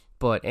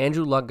 But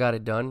Andrew Luck got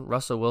it done.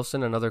 Russell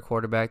Wilson, another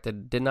quarterback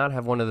that did not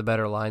have one of the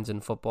better lines in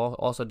football,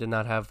 also did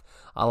not have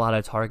a lot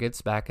of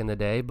targets back in the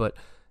day, but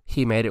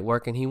he made it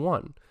work and he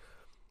won.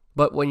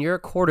 But when your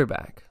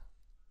quarterback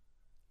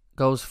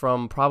goes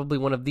from probably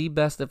one of the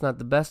best, if not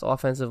the best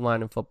offensive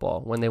line in football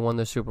when they won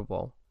the Super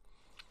Bowl,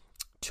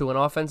 to an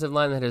offensive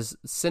line that has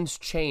since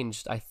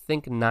changed, I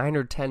think, 9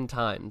 or 10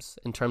 times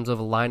in terms of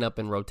lineup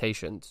and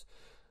rotations,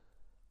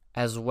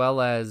 as well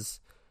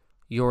as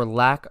your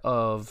lack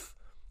of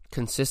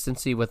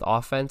consistency with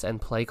offense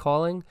and play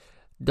calling,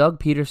 Doug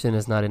Peterson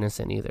is not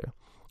innocent either.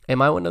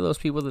 Am I one of those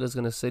people that is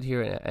going to sit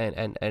here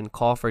and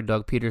call for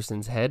Doug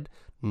Peterson's head?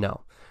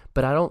 No.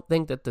 But I don't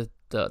think that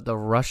the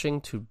rushing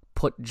to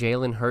put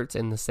Jalen Hurts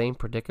in the same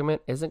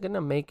predicament isn't going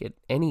to make it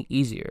any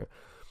easier.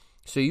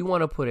 So you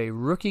want to put a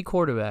rookie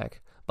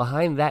quarterback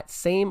behind that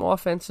same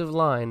offensive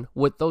line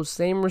with those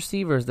same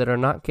receivers that are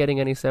not getting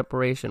any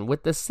separation,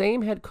 with the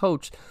same head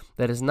coach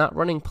that is not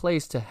running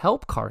plays to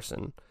help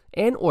Carson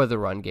and or the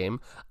run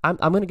game. I'm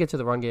going to get to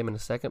the run game in a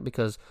second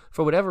because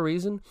for whatever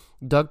reason,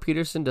 Doug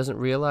Peterson doesn't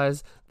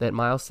realize that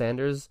Miles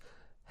Sanders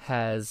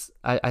has,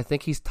 I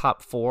think he's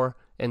top 4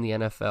 in the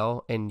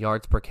NFL in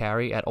yards per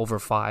carry at over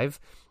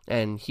 5,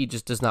 and he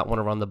just does not want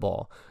to run the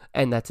ball.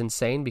 And that's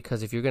insane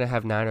because if you're going to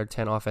have 9 or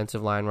 10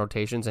 offensive line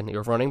rotations and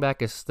your running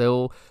back is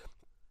still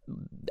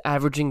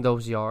averaging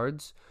those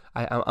yards,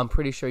 I'm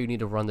pretty sure you need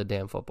to run the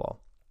damn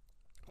football.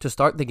 To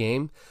start the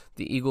game,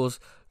 the Eagles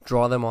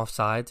draw them off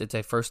sides. It's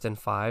a 1st and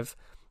 5.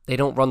 They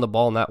don't run the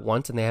ball not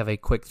once, and they have a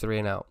quick 3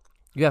 and out.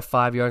 You have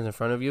 5 yards in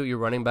front of you. Your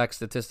running back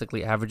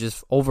statistically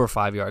averages over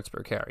 5 yards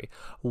per carry.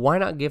 Why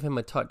not give him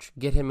a touch?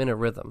 Get him in a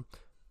rhythm.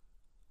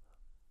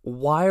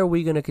 Why are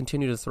we going to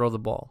continue to throw the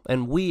ball?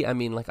 And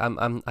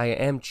I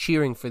am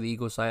cheering for the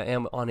Eagles. I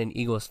am on an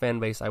Eagles fan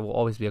base. I will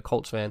always be a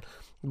Colts fan,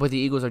 but the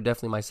Eagles are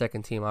definitely my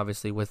second team,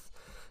 obviously, with,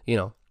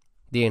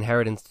 the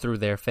inheritance through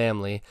their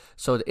family.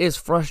 So it is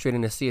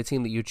frustrating to see a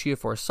team that you cheer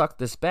for suck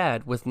this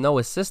bad with no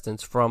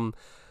assistance from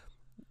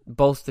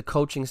both the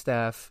coaching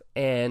staff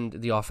and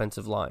the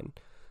offensive line.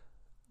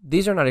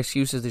 These are not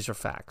excuses, these are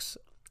facts.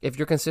 If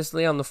you're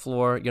consistently on the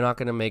floor, you're not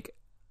going to make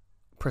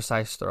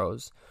precise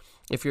throws.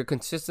 If you're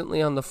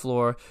consistently on the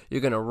floor, you're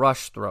going to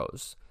rush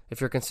throws. If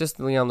you're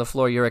consistently on the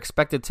floor, you're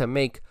expected to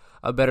make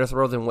a better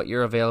throw than what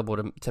you're available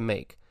to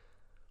make.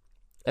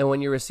 And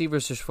when your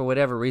receivers, just for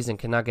whatever reason,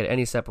 cannot get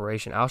any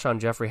separation, Alshon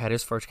Jeffrey had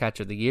his first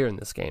catch of the year in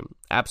this game.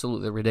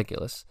 Absolutely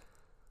ridiculous.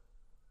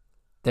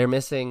 They're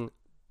missing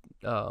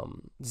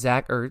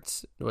Zach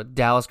Ertz.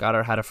 Dallas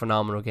Goedert had a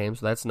phenomenal game,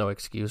 so that's no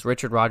excuse.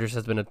 Richard Rodgers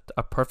has been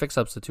a perfect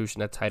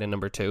substitution at tight end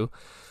number 2.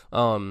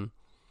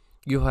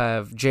 You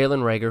have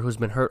Jalen Reagor, who's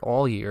been hurt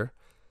all year,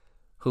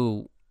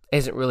 who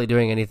isn't really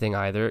doing anything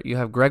either. You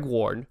have Greg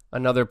Ward,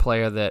 another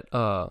player that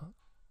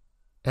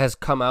has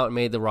come out and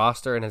made the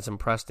roster and has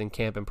impressed in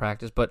camp and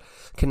practice, but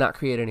cannot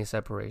create any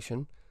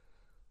separation.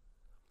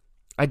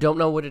 I don't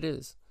know what it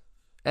is.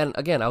 And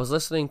again, I was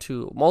listening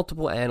to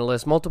multiple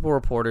analysts, multiple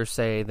reporters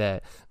say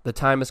that the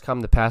time has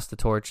come to pass the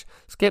torch.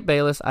 Skip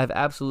Bayless, I've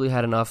absolutely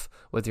had enough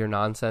with your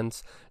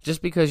nonsense.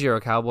 Just because you're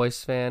a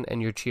Cowboys fan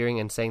and you're cheering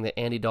and saying that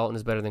Andy Dalton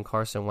is better than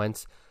Carson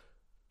Wentz,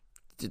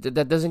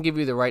 that doesn't give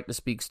you the right to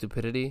speak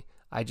stupidity.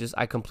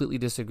 I completely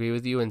disagree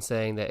with you in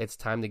saying that it's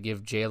time to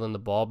give Jalen the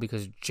ball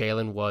because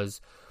Jalen was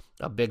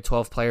a Big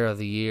 12 Player of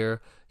the Year.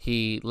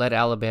 He led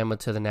Alabama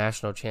to the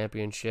national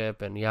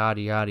championship and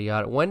yada, yada,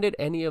 yada. When did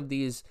any of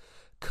these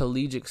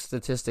collegiate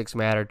statistics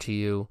matter to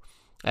you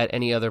at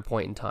any other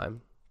point in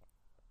time?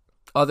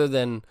 Other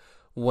than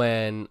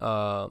when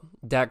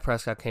Dak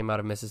Prescott came out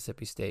of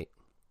Mississippi State.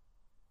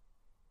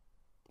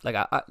 Like,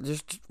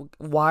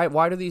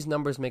 why do these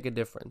numbers make a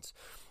difference?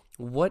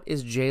 What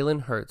is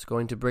Jalen Hurts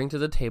going to bring to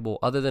the table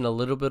other than a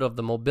little bit of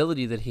the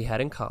mobility that he had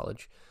in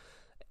college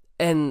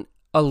and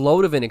a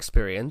load of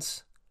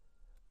inexperience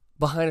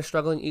behind a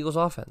struggling Eagles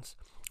offense?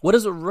 What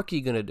is a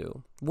rookie going to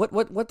do?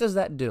 What does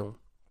that do?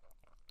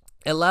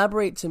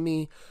 Elaborate to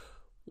me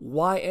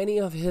why any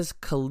of his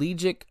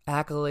collegiate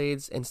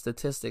accolades and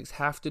statistics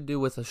have to do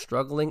with a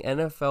struggling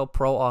NFL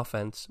pro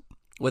offense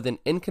with an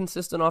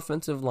inconsistent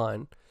offensive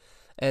line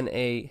and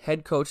a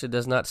head coach that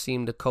does not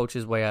seem to coach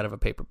his way out of a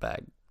paper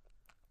bag.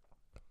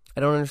 I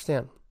don't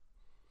understand.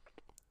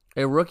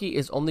 A rookie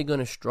is only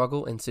going to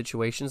struggle in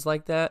situations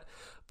like that,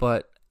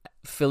 but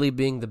Philly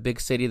being the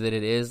big city that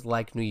it is,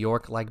 like New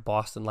York, like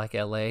Boston, like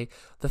LA,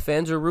 the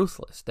fans are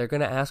ruthless. They're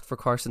going to ask for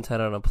Carson's head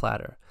on a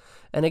platter.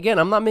 And again,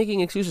 I'm not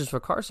making excuses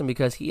for Carson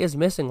because he is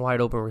missing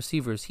wide open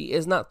receivers. He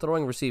is not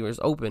throwing receivers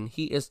open.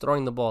 He is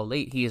throwing the ball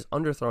late. He is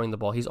underthrowing the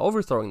ball. He's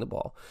overthrowing the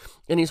ball.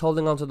 And he's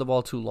holding onto the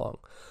ball too long.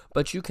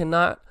 But you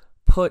cannot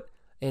put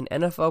an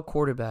NFL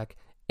quarterback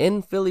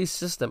in Philly's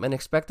system and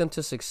expect them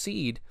to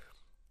succeed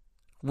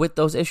with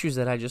those issues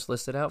that I just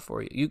listed out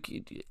for you.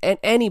 And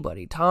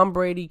anybody, Tom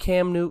Brady,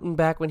 Cam Newton,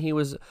 back when he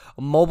was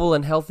mobile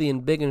and healthy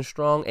and big and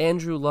strong,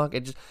 Andrew Luck,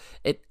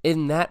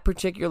 in that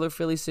particular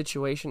Philly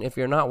situation, if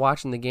you're not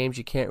watching the games,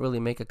 you can't really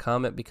make a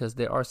comment because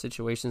there are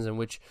situations in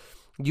which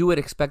you would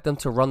expect them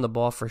to run the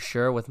ball for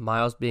sure with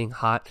Miles being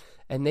hot,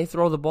 and they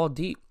throw the ball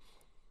deep.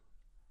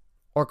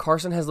 Or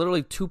Carson has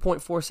literally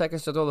 2.4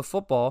 seconds to throw the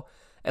football,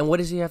 and what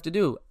does he have to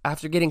do?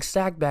 After getting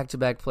sacked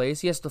back-to-back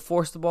plays, he has to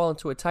force the ball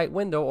into a tight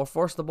window or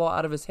force the ball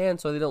out of his hand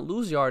so they don't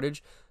lose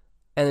yardage,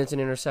 and it's an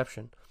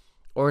interception.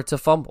 Or it's a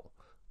fumble.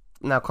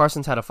 Now,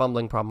 Carson's had a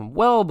fumbling problem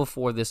well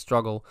before this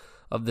struggle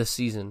of this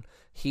season.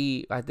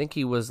 I think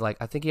he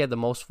had the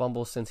most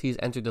fumbles since he's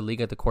entered the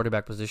league at the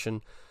quarterback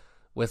position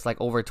with like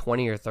over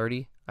 20 or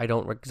 30. I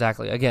don't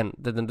exactly. Again,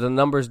 the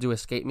numbers do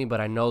escape me,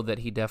 but I know that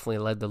he definitely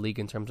led the league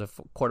in terms of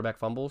quarterback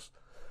fumbles.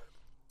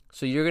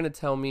 So you're going to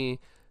tell me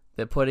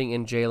that putting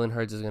in Jalen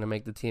Hurts is going to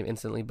make the team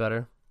instantly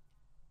better?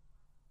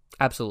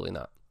 Absolutely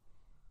not.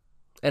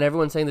 And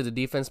everyone's saying that the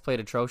defense played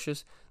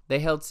atrocious. They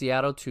held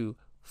Seattle to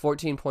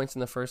 14 points in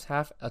the first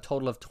half, a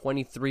total of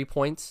 23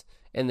 points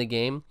in the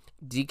game.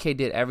 DK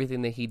did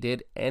everything that he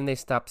did, and they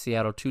stopped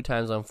Seattle 2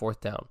 times on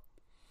 4th down.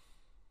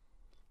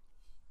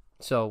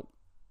 So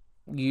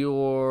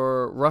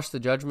your rush to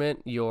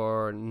judgment,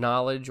 your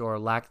knowledge or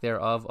lack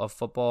thereof of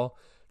football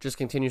just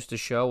continues to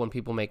show when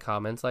people make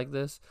comments like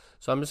this.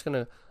 So I'm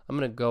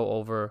gonna go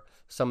over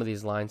some of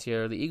these lines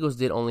here. The Eagles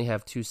did only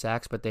have 2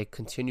 sacks, but they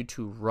continued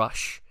to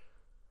rush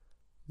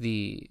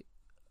the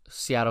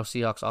Seattle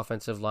Seahawks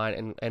offensive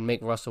line and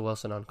make Russell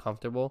Wilson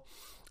uncomfortable.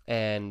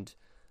 And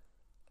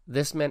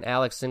this man,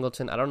 Alex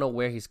Singleton, I don't know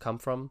where he's come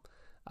from.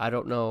 I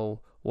don't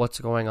know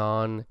what's going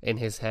on in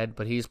his head,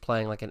 but he's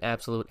playing like an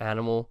absolute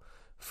animal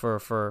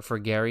for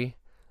Gary,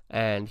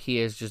 and he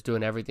is just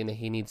doing everything that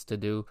he needs to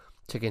do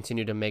to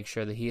continue to make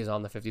sure that he is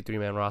on the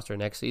 53-man roster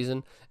next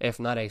season, if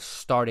not a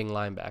starting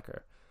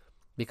linebacker,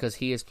 because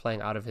he is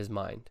playing out of his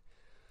mind.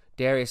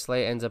 Darius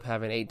Slay ends up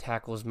having 8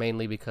 tackles,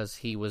 mainly because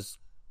he was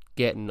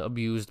getting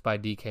abused by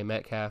DK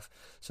Metcalf,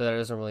 so that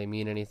doesn't really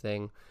mean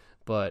anything.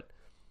 But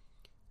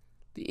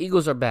the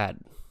Eagles are bad.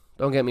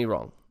 Don't get me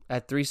wrong.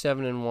 At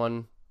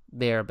 3-7-1,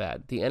 they are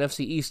bad. The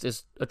NFC East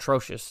is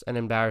atrocious and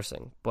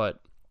embarrassing, but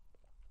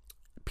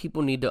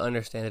people need to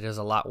understand it is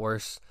a lot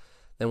worse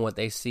than what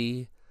they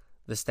see.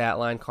 The stat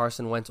line,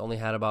 Carson Wentz only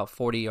had about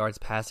 40 yards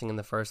passing in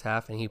the first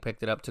half, and he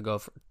picked it up to go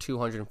for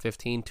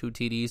 215, 2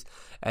 TDs,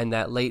 and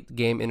that late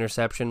game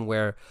interception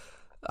where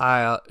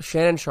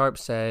Shannon Sharp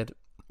said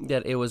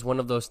that it was one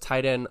of those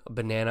tight end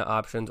banana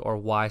options or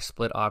Y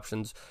split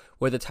options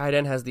where the tight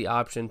end has the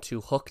option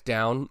to hook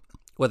down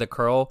with a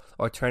curl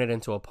or turn it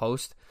into a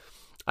post.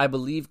 I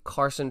believe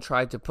Carson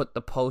tried to put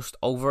the post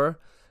over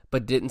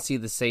but didn't see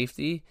the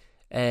safety,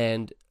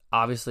 and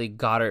obviously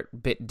Goddard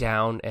bit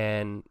down,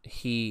 and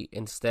he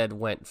instead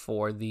went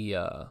for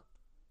the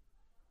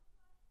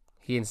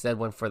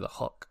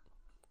hook.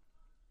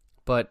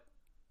 But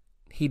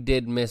he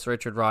did miss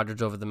Richard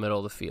Rodgers over the middle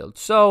of the field.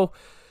 So,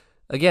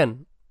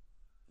 again,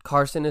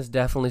 Carson is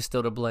definitely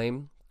still to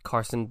blame.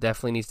 Carson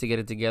definitely needs to get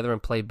it together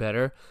and play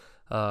better.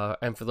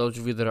 And for those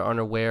of you that are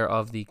unaware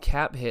of the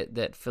cap hit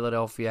that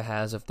Philadelphia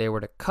has, if they were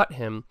to cut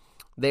him,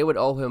 they would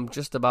owe him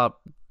just about,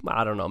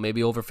 I don't know,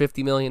 maybe over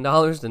 $50 million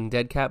in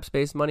dead cap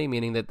space money,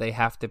 meaning that they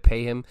have to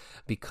pay him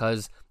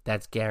because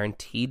that's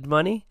guaranteed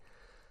money.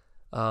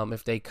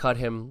 If they cut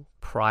him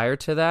prior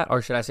to that,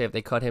 or should I say if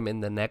they cut him in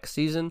the next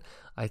season,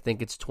 I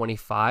think it's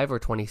 $25 or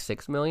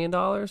 $26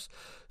 million.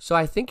 So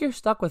I think you're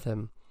stuck with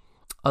him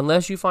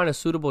unless you find a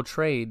suitable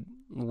trade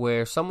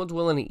where someone's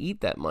willing to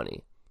eat that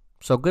money.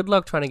 So good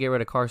luck trying to get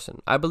rid of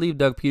Carson. I believe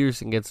Doug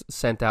Peterson gets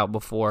sent out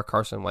before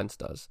Carson Wentz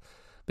does,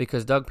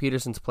 because Doug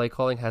Peterson's play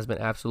calling has been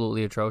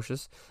absolutely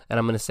atrocious, and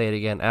I'm going to say it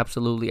again,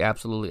 absolutely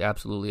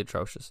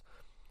atrocious.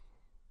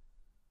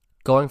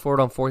 Going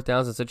forward on 4th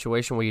downs, a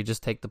situation where you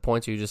just take the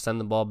points or you just send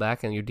the ball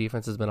back and your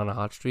defense has been on a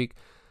hot streak,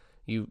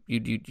 you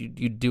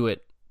do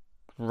it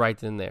right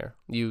then there.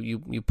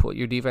 You put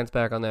your defense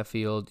back on that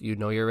field. You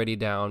know you're already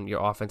down.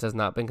 Your offense has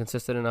not been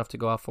consistent enough to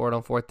go out for it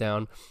on 4th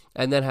down,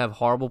 and then have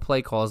horrible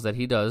play calls that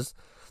he does.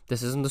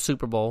 This isn't the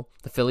Super Bowl.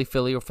 The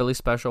Philly or Philly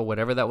Special,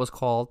 whatever that was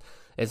called,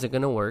 isn't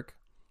going to work.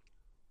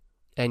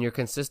 And your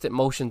consistent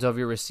motions of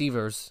your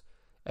receivers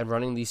and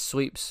running these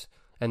sweeps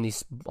and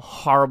these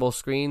horrible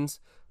screens,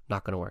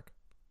 not going to work.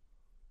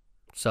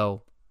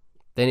 So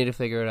they need to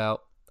figure it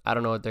out. I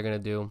don't know what they're going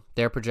to do.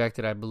 They're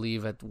projected, I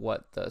believe, at the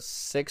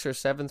 6th or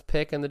 7th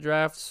pick in the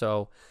draft.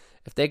 So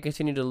if they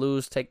continue to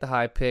lose, take the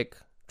high pick,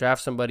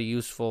 draft somebody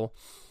useful.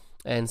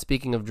 And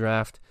speaking of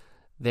draft,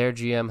 their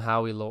GM,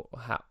 Howie Long,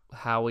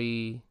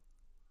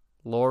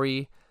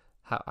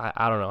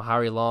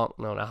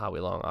 no, not Howie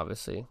Long,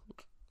 obviously.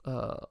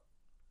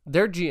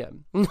 Their GM,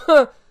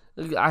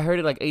 I heard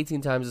it like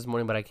 18 times this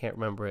morning, but I can't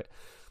remember it.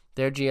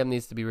 Their GM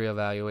needs to be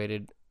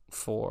reevaluated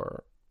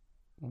for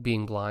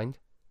being blind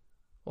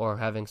or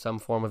having some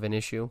form of an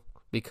issue,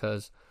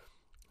 because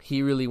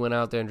he really went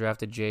out there and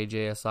drafted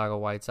J.J.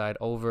 Asaga-Whiteside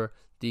over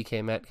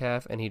DK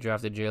Metcalf, and he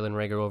drafted Jalen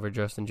Reagor over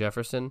Justin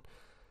Jefferson.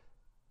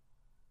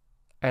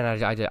 And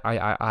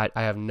I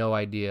have no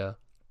idea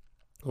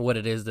what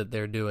it is that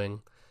they're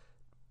doing,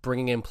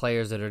 bringing in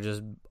players that are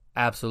just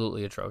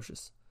absolutely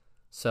atrocious.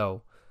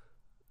 So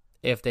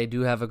if they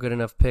do have a good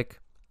enough pick,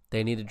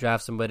 they need to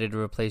draft somebody to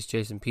replace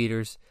Jason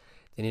Peters.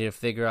 They need to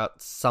figure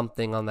out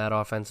something on that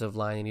offensive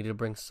line. They need to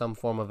bring some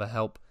form of a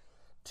help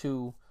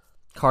to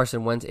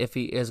Carson Wentz if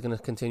he is going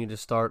to continue to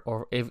start,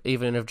 or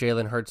even if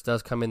Jalen Hurts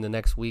does come in the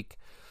next week.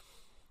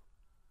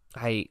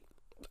 I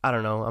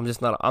don't know.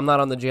 I'm not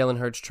on the Jalen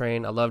Hurts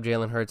train. I love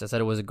Jalen Hurts. I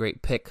said it was a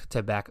great pick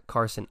to back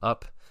Carson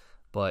up,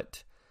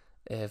 but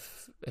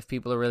if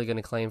people are really going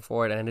to claim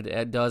for it and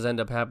it does end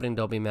up happening,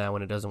 don't be mad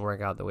when it doesn't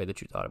work out the way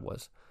that you thought it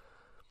was.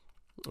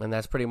 And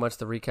that's pretty much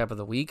the recap of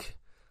the week.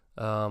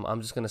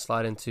 I'm just going to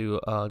slide into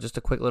just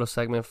a quick little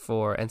segment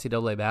for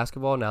NCAA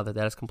basketball now that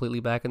is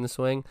completely back in the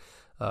swing.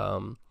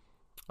 I'm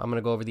going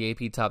to go over the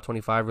AP Top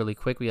 25 really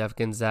quick. We have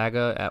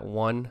Gonzaga at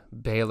 1,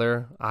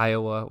 Baylor,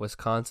 Iowa,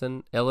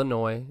 Wisconsin,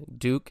 Illinois,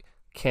 Duke,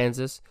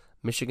 Kansas,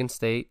 Michigan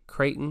State,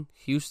 Creighton,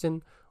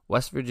 Houston,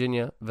 West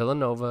Virginia,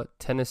 Villanova,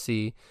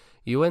 Tennessee,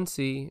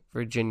 UNC,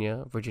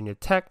 Virginia, Virginia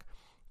Tech,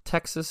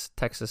 Texas,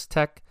 Texas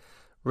Tech,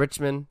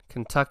 Richmond,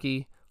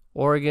 Kentucky,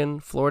 Oregon,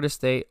 Florida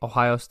State,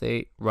 Ohio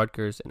State,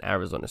 Rutgers, and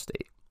Arizona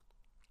State.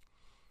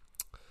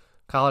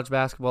 College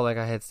basketball, like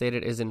I had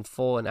stated, is in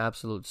full and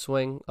absolute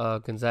swing.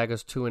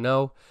 Gonzaga's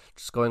 2-0.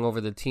 Just going over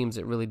the teams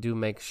that really do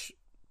make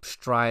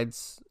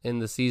strides in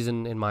the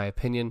season, in my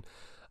opinion.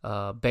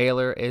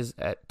 Baylor is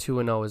at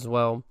 2-0 as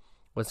well.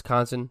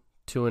 Wisconsin,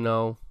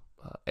 2-0.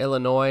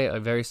 Illinois, a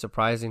very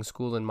surprising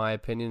school in my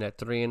opinion, at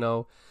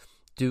 3-0.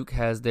 Duke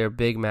has their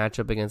big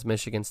matchup against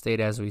Michigan State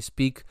as we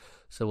speak,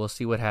 so we'll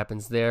see what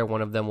happens there.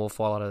 One of them will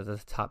fall out of the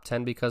top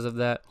 10 because of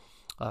that.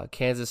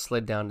 Kansas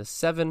slid down to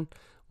 7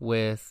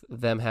 with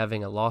them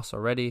having a loss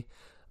already.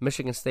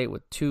 Michigan State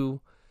with 2.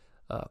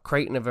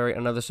 Creighton,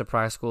 another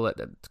surprise school at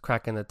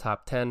cracking the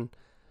top 10.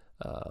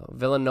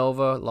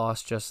 Villanova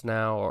lost just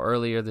now or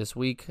earlier this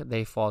week.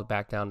 They fall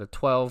back down to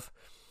 12.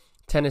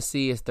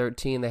 Tennessee is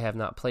 13. They have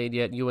not played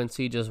yet. UNC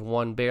just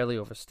won barely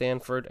over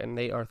Stanford, and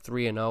they are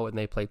 3-0, and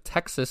they play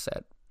Texas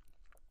at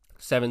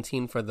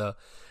 17 for the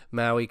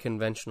Maui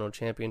Conventional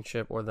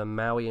Championship, or the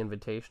Maui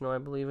Invitational, I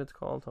believe it's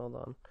called. Hold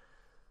on.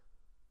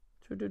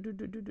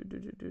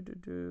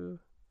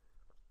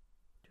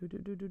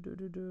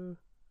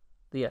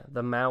 Yeah,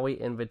 the Maui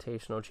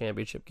Invitational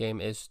Championship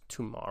game is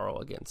tomorrow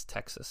against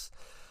Texas.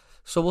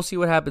 So we'll see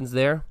what happens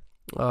there.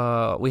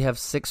 We have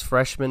 6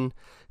 freshmen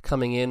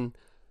coming in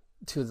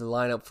to the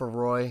lineup for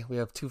Roy. We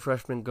have 2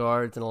 freshman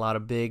guards and a lot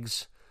of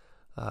bigs.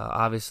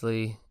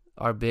 Obviously,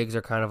 our bigs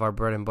are kind of our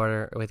bread and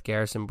butter with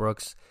Garrison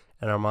Brooks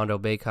and Armando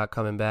Bacot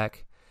coming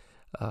back.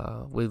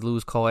 We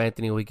lose Cole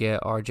Anthony. We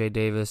get RJ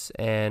Davis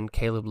and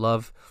Caleb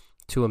Love,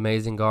 2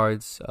 amazing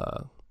guards.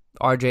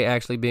 RJ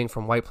actually being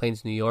from White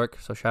Plains, New York,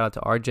 so shout out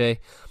to RJ.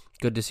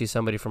 Good to see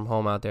somebody from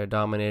home out there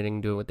dominating,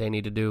 doing what they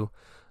need to do,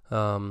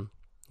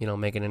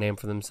 making a name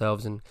for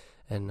themselves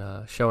and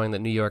showing that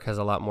New York has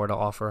a lot more to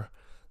offer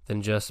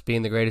than just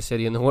being the greatest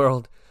city in the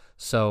world.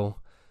 So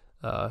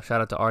shout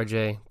out to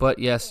RJ. But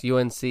yes,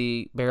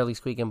 UNC barely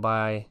squeaking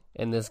by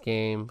in this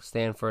game.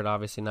 Stanford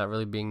obviously not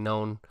really being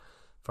known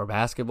for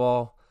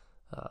basketball.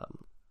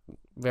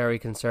 Very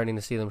concerning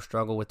to see them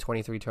struggle with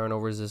 23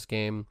 turnovers this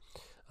game.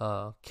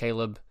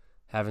 Caleb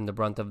having the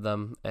brunt of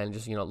them, and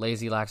just,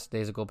 lazy,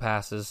 lackadaisical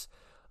passes,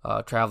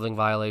 traveling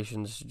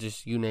violations,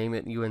 just you name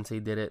it, UNC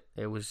did it.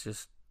 It was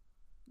just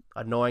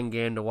annoying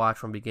game to watch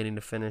from beginning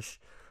to finish.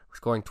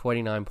 Scoring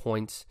 29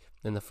 points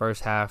in the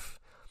first half,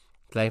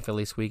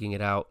 thankfully squeaking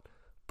it out.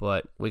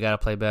 But we got to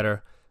play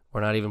better.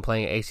 We're not even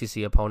playing ACC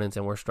opponents,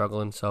 and we're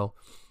struggling. So,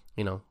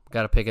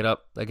 got to pick it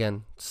up.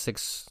 Again,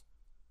 6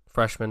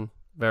 freshmen,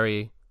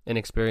 very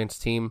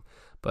inexperienced team,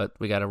 but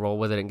we got to roll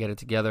with it and get it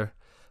together.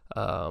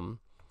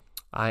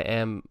 I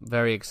am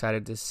very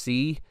excited to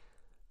see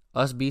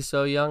us be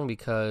so young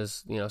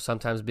because,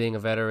 sometimes being a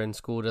veteran in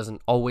school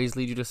doesn't always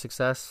lead you to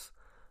success.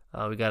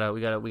 We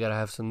gotta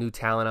have some new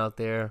talent out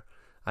there.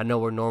 I know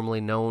we're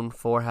normally known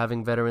for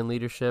having veteran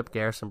leadership,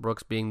 Garrison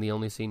Brooks being the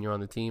only senior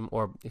on the team,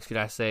 or should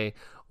I say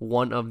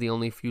one of the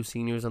only few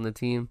seniors on the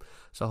team.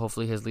 So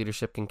hopefully his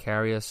leadership can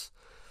carry us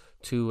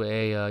to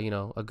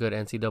a good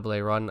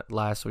NCAA run.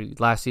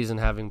 Last season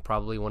having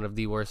probably one of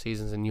the worst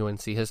seasons in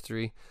UNC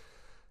history.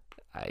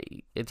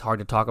 It's hard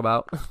to talk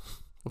about.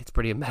 It's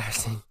pretty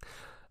embarrassing.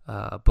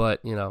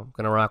 But, going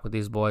to rock with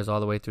these boys all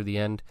the way through the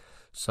end.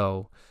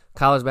 So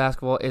college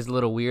basketball is a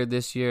little weird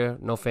this year.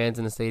 No fans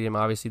in the stadium,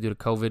 obviously, due to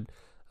COVID.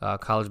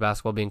 College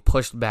basketball being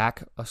pushed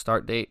back a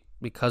start date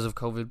because of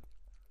COVID,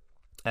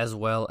 as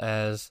well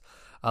as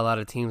a lot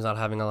of teams not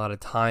having a lot of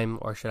time,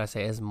 or should I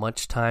say as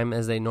much time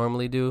as they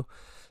normally do.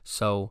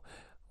 So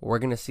we're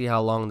going to see how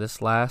long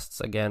this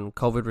lasts. Again,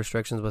 COVID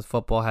restrictions with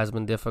football has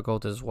been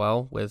difficult as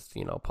well, with,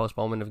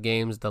 postponement of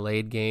games,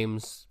 delayed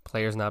games,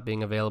 players not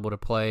being available to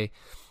play.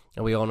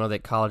 And we all know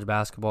that college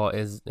basketball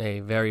is a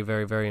very,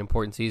 very, very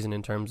important season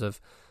in terms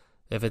of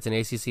if it's an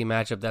ACC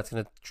matchup, that's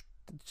going to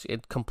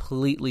it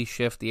completely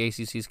shift the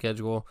ACC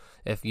schedule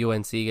if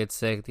UNC gets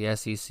sick, the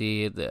SEC,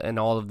 and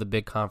all of the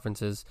big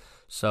conferences.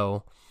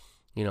 So,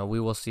 we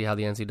will see how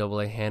the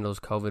NCAA handles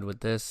COVID with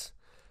this.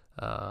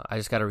 I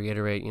just got to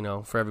reiterate,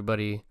 for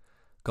everybody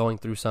going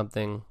through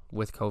something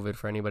with COVID,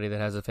 for anybody that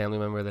has a family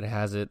member that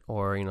has it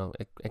or,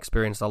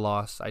 experienced a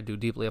loss, I do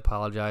deeply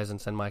apologize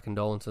and send my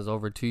condolences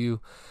over to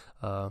you.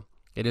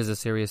 It is a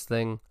serious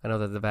thing. I know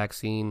that the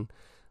vaccine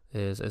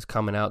is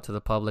coming out to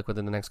the public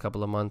within the next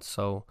couple of months,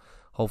 so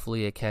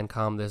hopefully it can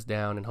calm this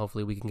down and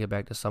hopefully we can get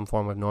back to some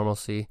form of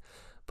normalcy.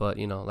 But,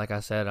 like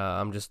I said,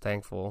 I'm just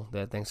thankful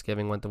that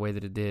Thanksgiving went the way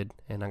that it did,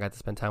 and I got to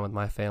spend time with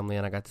my family,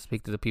 and I got to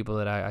speak to the people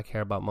that I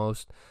care about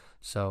most.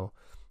 So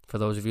for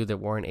those of you that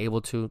weren't able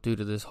to due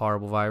to this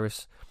horrible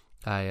virus,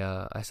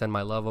 I send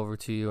my love over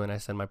to you, and I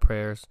send my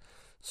prayers.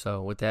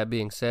 So with that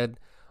being said,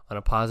 on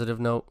a positive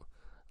note,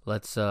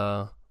 let's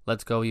go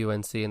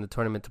UNC in the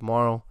tournament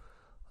tomorrow.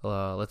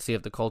 Let's see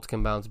if the Colts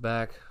can bounce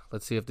back.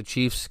 Let's see if the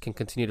Chiefs can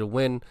continue to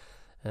win.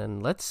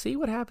 And let's see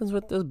what happens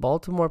with this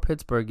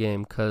Baltimore-Pittsburgh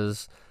game,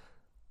 because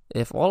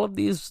if all of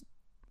these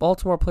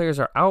Baltimore players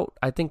are out,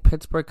 I think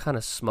Pittsburgh kind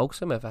of smokes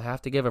them. If I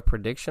have to give a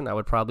prediction, I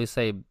would probably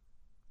say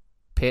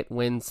Pitt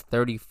wins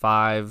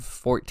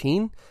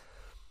 35-14.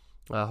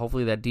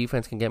 Hopefully that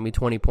defense can get me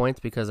 20 points,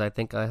 because I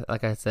think,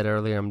 like I said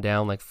earlier, I'm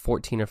down like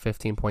 14 or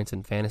 15 points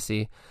in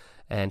fantasy,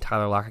 and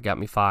Tyler Lockett got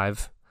me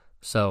 5.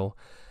 So,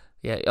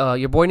 yeah,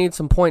 your boy needs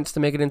some points to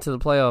make it into the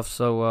playoffs,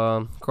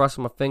 so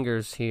crossing my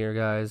fingers here,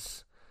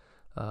 guys.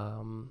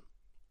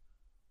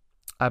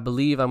 I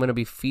believe I'm going to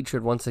be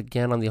featured once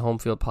again on the Home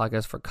Field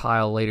podcast for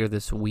Kyle later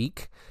this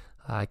week.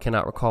 I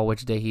cannot recall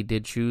which day he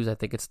did choose. I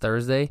think it's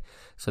Thursday,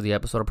 so the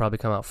episode will probably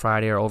come out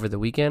Friday or over the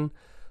weekend.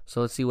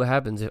 So let's see what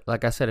happens.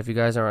 Like I said, if you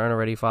guys aren't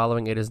already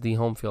following, it is the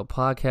Home Field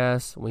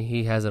podcast.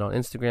 He has it on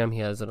Instagram. He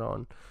has it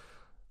on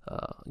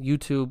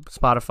YouTube,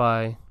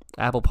 Spotify,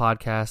 Apple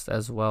Podcasts,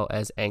 as well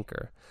as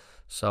Anchor.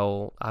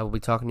 So I will be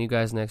talking to you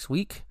guys next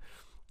week,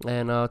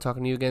 and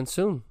talking to you again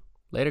soon.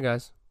 Later,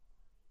 guys.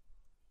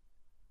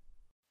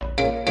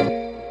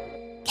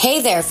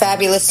 Hey there,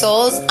 fabulous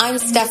souls. I'm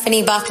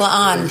Stephanie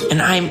Baklaan.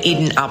 And I'm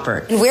Eden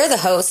Alpert. And we're the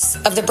hosts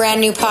of the brand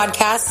new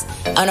podcast,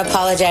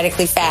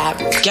 Unapologetically Fab.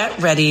 Get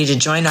ready to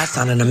join us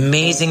on an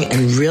amazing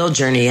and real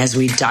journey as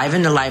we dive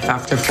into life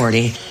after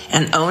 40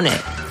 and own it.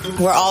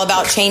 We're all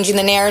about changing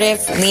the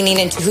narrative, leaning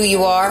into who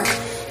you are,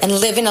 and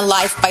living a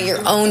life by your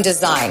own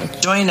design.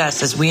 Join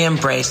us as we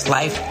embrace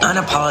life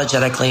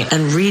unapologetically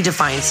and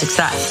redefine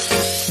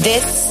success.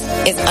 This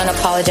is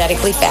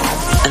Unapologetically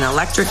Fab, an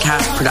Electric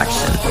Cast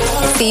production.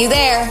 See you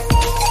there.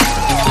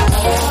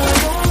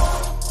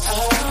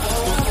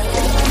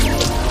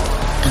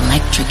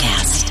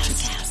 Electricast.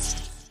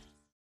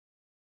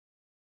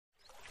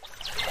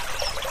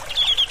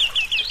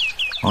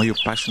 Are you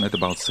passionate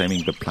about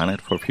saving the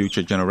planet for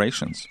future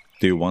generations?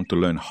 Do you want to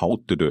learn how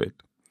to do it?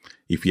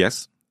 If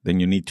yes, then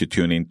you need to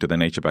tune in to the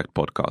Nature Backed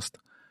podcast.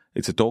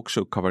 It's a talk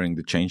show covering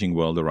the changing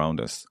world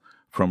around us,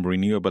 from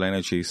renewable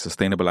energy,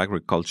 sustainable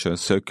agriculture,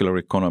 circular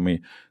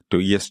economy, to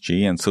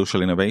ESG and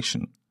social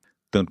innovation.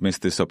 Don't miss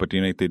this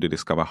opportunity to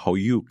discover how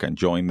you can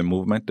join the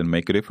movement and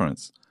make a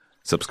difference.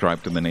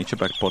 Subscribe to the Nature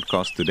Backed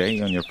podcast today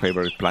on your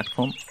favorite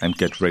platform and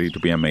get ready to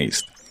be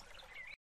amazed.